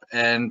came up.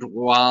 And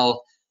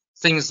while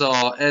things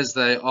are as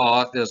they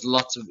are, there's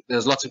lots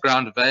of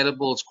ground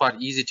available. It's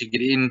quite easy to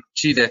get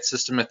into that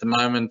system at the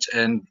moment.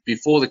 And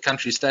before the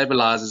country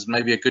stabilizes,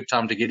 maybe a good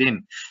time to get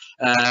in.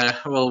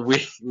 Well,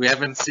 we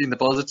haven't seen the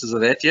positives of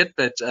that yet,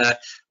 but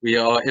we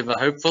are ever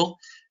hopeful.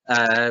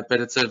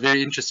 But it's a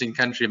very interesting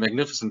country, a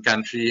magnificent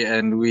country,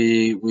 and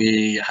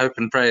we hope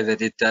and pray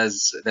that it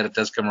does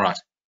come right.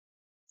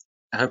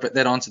 I hope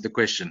that answered the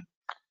question.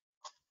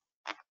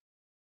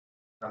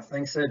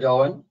 Thanks, Sir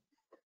Darwin.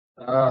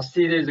 I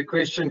see there's a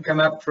question come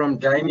up from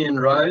Damien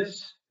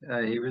Rose.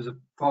 He was a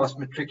past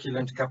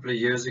matriculant a couple of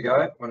years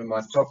ago, one of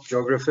my top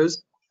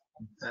geographers.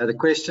 The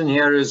question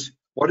here is,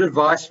 what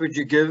advice would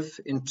you give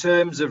in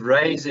terms of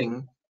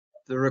raising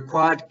the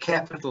required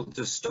capital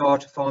to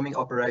start a farming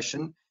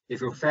operation if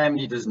your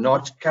family does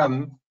not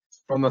come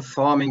from a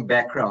farming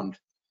background?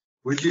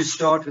 Would you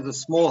start with a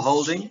small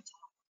holding,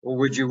 or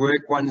would you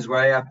work one's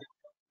way up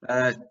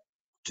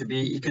to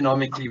be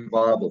economically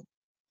viable?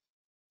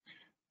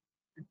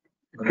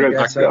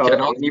 Chris, I'll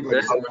leave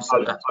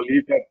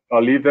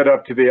that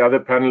up to the other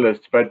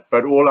panelists,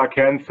 but all I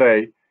can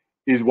say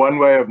is one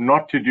way of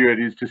not to do it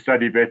is to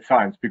study vet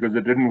science, because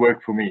it didn't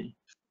work for me.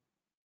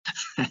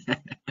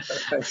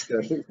 Thanks,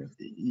 Gary.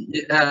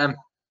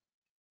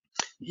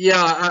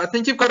 Yeah, I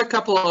think you've got a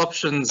couple of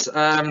options.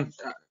 One,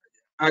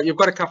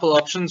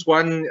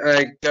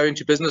 go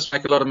into business,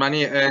 make a lot of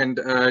money, and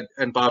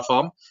buy a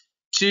farm.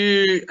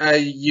 Two,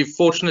 you're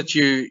fortunate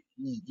you're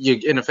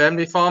in a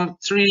family farm.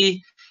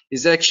 Three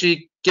is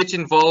actually get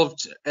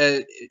involved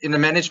in a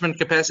management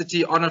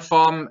capacity on a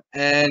farm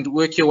and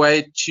work your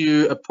way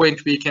to a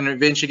point where you can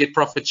eventually get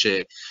profit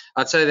share.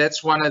 I'd say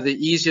that's one of the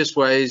easiest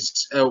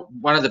ways,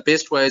 one of the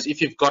best ways if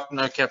you've got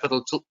no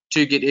capital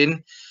to get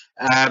in.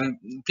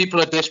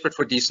 People are desperate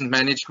for decent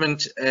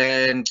management,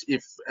 and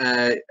if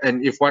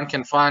one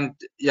can find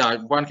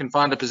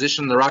a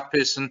position, the right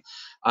person,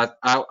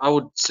 I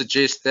would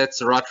suggest that's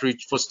the right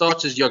route. For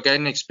starters, you're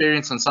gaining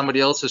experience on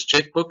somebody else's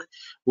checkbook,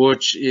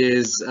 which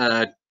is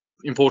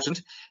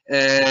important,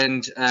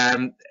 and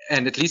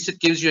at least it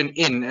gives you an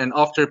in, and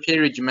after a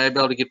period you may be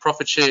able to get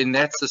profit share in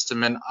that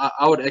system. And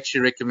I would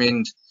actually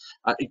recommend,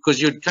 because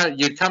you'd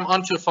come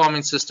onto a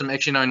farming system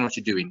actually knowing what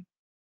you're doing,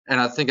 and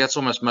I think that's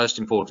almost most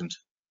important.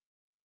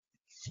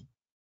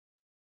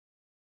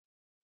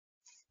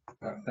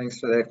 Thanks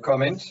for that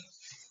comment.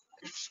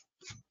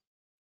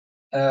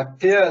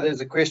 Pierre, there's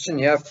a question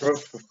here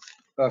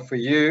for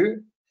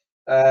you.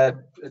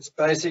 It's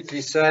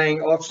basically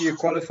saying, after you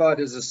qualified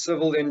as a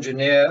civil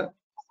engineer,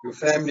 your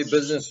family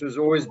business has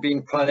always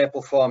been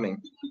pineapple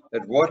farming.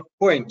 At what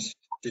point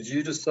did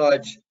you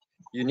decide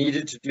you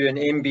needed to do an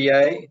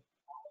MBA,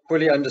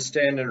 fully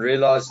understand and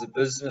realize the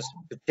business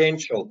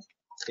potential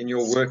in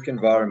your work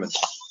environment?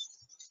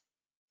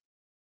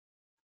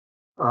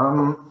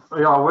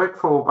 Yeah, I worked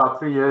for about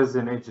 3 years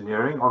in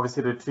engineering,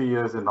 obviously the 2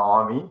 years in the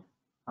army.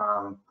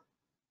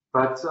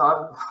 But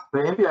the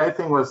MBA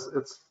thing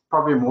it's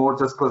probably more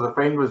just because a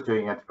friend was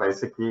doing it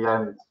basically,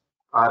 and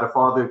I had a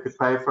father who could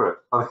pay for it.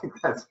 I think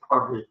that's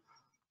probably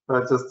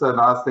just a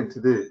nice thing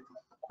to do.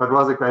 But it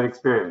was a great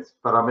experience.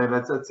 But I mean,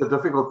 it's a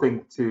difficult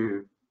thing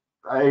to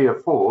A,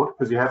 afford,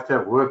 because you have to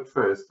have worked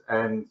first,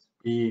 and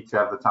B, to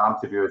have the time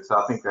to do it. So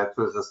I think that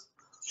was just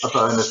a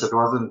bonus. It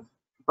wasn't,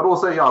 but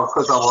also, yeah,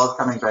 because I was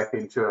coming back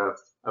into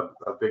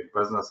a big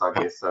business, I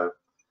guess. So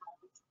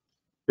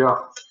yeah,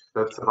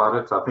 that's about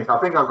it. I think I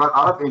got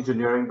out of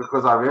engineering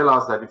because I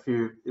realized that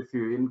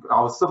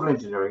I was civil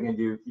engineering, and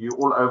you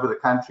all over the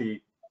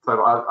country. So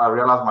I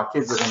realized my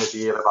kids are going to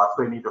be at about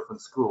 20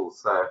 different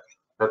schools. So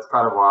that's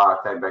kind of why I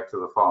came back to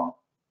the farm.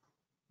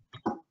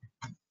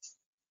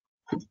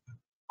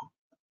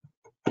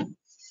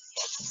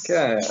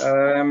 Okay,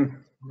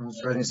 I'm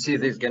just waiting to see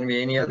if there's going to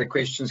be any other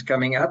questions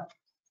coming up.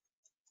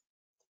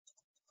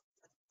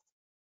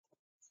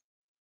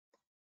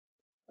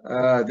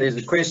 There's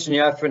a question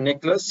here for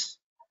Nicholas.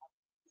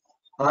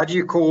 How do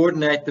you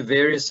coordinate the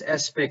various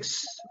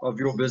aspects of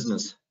your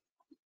business?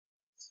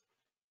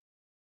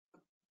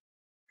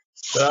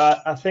 So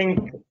I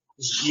think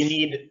you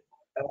need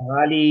a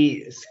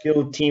highly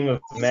skilled team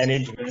of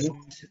management.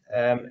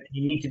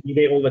 You need to be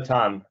there all the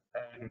time.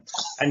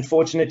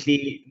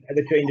 Unfortunately, the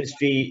agriculture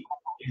industry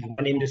is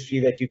one industry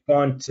that you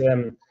can't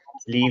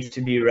leave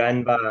to be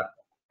run by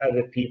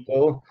other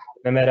people.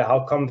 No matter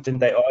how competent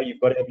they are,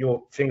 you've got to have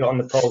your finger on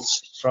the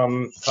pulse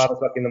from 5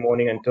 o'clock in the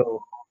morning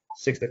until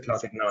 6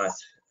 o'clock at night,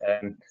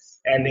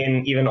 and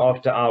then even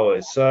after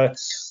hours. So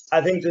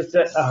I think just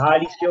a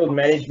highly skilled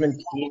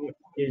management team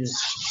is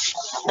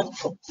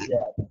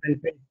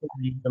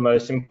the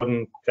most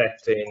important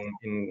factor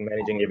in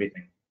managing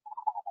everything.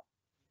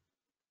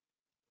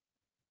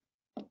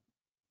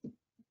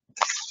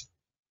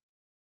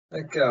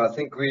 Okay, I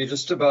think we're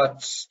just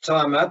about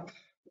time up.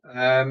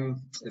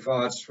 If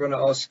I just want to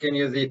ask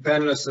any of the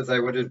panelists if they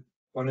would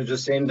want to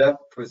just end up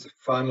with a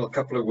final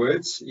couple of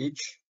words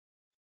each.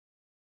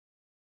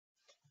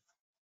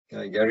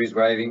 Okay, Gary's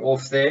waving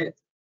off there.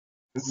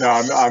 No,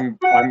 I'm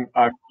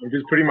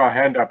just putting my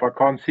hand up. I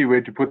can't see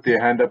where to put their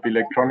hand up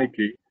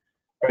electronically.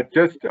 But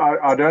just,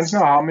 I don't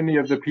know how many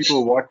of the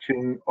people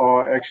watching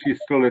are actually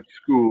still at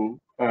school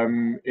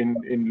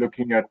in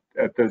looking at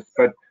this,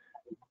 but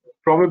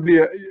probably,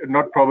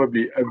 not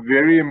probably, a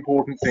very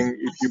important thing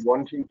if you're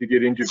wanting to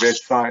get into vet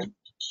science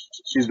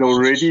is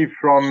already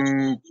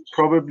from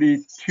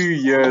probably 2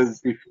 years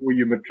before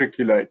you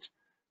matriculate,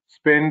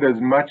 spend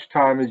as much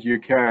time as you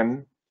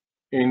can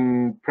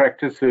in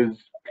practices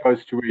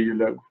close to where you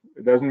live.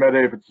 It doesn't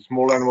matter if it's a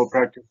small animal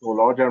practice or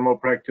large animal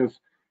practice,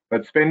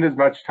 but spend as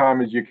much time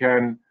as you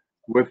can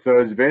with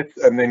those vets,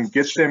 and then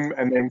get them,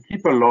 and then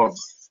keep a log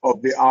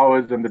of the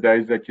hours and the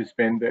days that you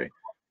spend there.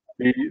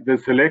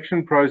 The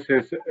selection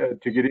process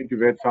to get into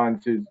vet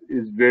science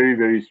is very,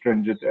 very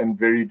stringent and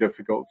very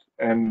difficult,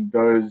 and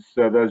those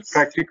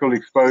practical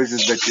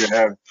exposures that you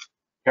have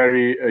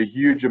carry a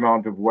huge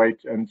amount of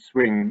weight and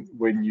swing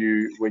when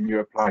you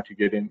apply to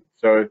get in.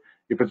 So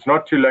if it's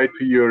not too late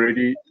for you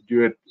already,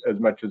 do it as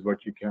much as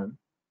what you can.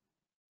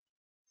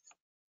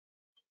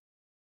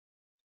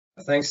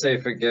 Thanks,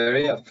 for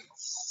Gary.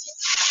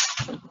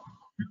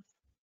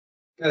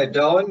 Okay,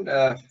 Darwin,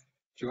 do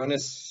you want to?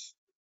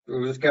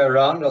 We'll just go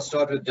around. I'll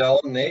start with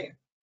Darwin there.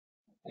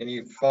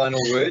 Any final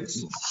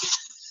words?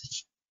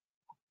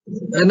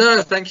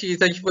 No, thank you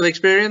for the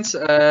experience.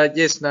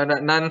 Yes, none.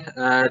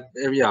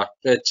 Yeah,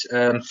 but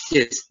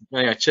yes.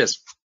 Anyway,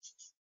 cheers.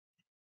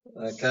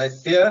 Okay,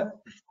 Pierre.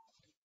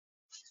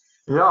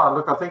 Yeah,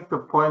 look, I think the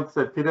point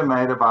that Peter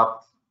made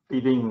about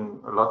feeding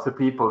lots of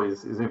people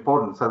is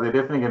important. So there are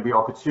definitely going to be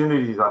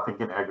opportunities, I think,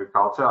 in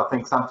agriculture. I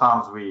think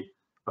sometimes we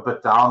are a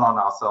bit down on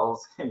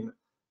ourselves in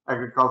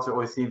agriculture.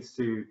 Always seems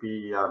to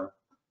be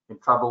in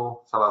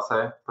trouble, shall I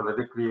say,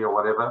 politically or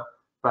whatever.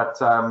 But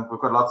we've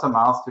got lots of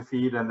mouths to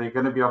feed, and there are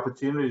going to be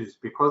opportunities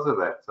because of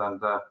that. And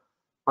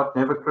but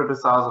never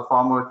criticize a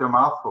farmer with your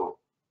mouth full.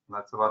 And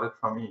that's about it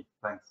from me.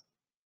 Thanks.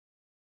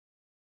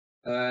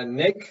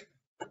 Nick.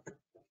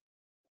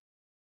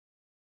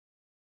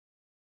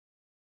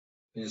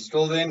 Are you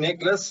still there,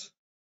 Nicholas?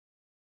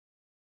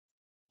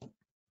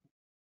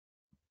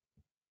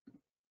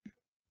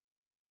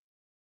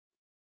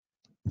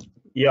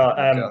 Yeah,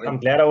 I'm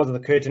glad I was the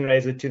curtain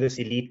raiser to this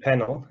elite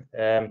panel.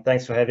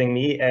 Thanks for having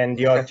me. And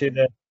yeah, to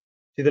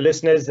the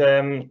listeners,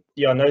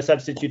 yeah, no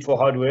substitute for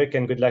hard work,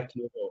 and good luck to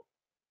you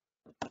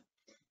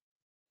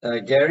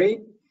all.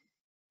 Gary?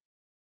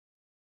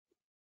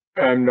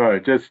 No,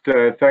 just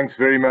thanks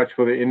very much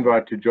for the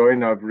invite to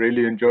join. I've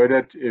really enjoyed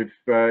it.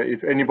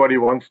 If anybody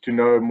wants to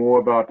know more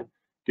about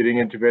getting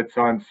into vet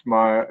science,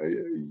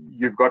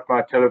 you've got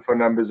my telephone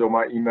numbers or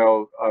my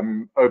email.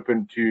 I'm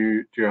open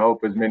to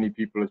help as many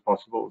people as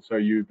possible. So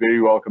you're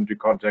very welcome to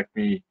contact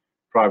me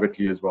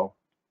privately as well.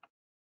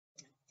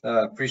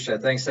 Appreciate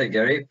it. Thanks,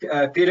 Gary.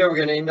 Peter, we're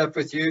going to end up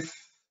with you.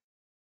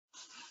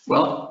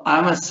 Well, I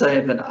must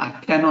say that I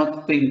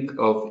cannot think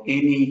of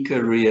any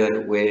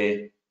career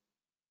where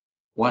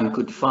one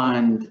could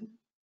find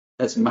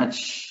as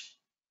much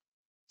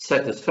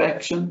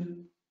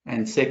satisfaction,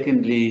 and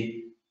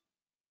secondly,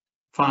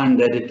 find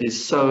that it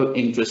is so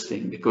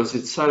interesting because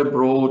it's so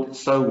broad,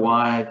 so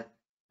wide.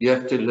 You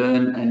have to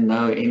learn and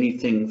know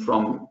anything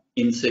from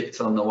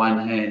insects on the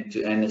one hand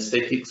to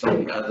anesthetics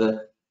on the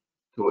other,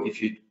 or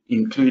if you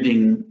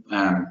including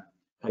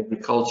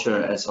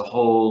agriculture as a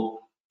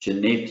whole,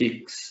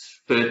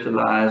 genetics,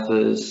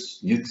 fertilizers,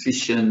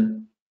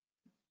 nutrition.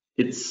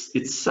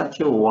 It's such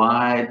a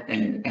wide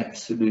and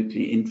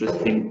absolutely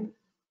interesting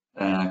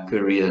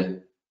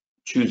career.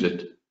 Choose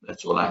it.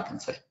 That's all I can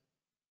say.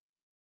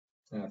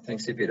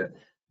 Thanks, Peter.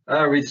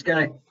 We're just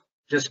going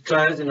to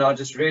close, and I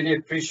just really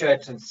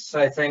appreciate and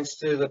say thanks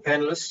to the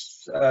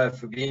panelists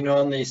for being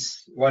on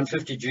this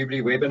 150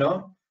 Jubilee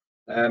webinar.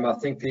 I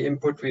think the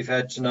input we've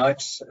had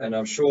tonight, and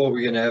I'm sure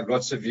we're going to have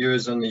lots of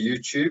viewers on the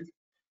YouTube.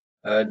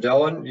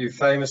 Darwin, you're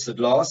famous at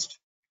last.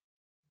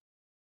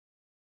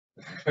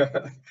 You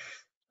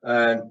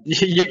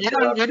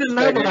didn't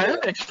know what I am,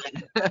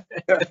 actually.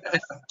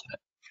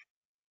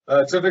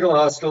 Typical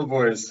high school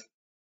boys.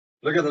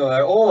 Look at them,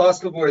 they're all high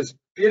school boys.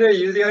 Peter,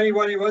 you're the only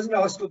one who wasn't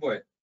a high school boy.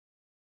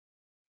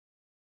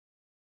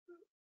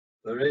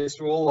 The rest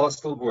were all high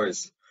school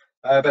boys.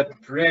 But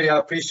really, I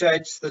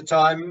appreciate the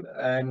time,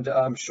 and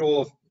I'm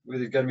sure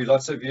there's going to be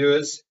lots of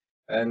viewers.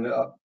 And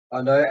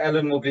I know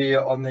Alan will be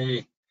on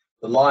the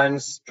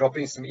lines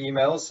dropping some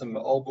emails, some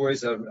old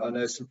boys. I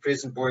know some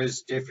present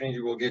boys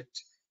definitely will get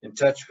in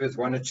touch with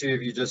one or two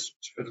of you just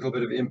for a little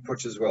bit of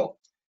input as well.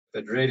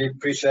 But really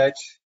appreciate,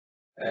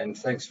 and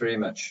thanks very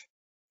much.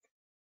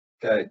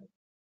 Okay,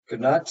 good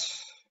night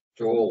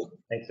to all.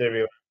 Thanks,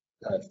 everyone.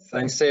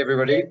 Thanks to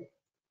everybody.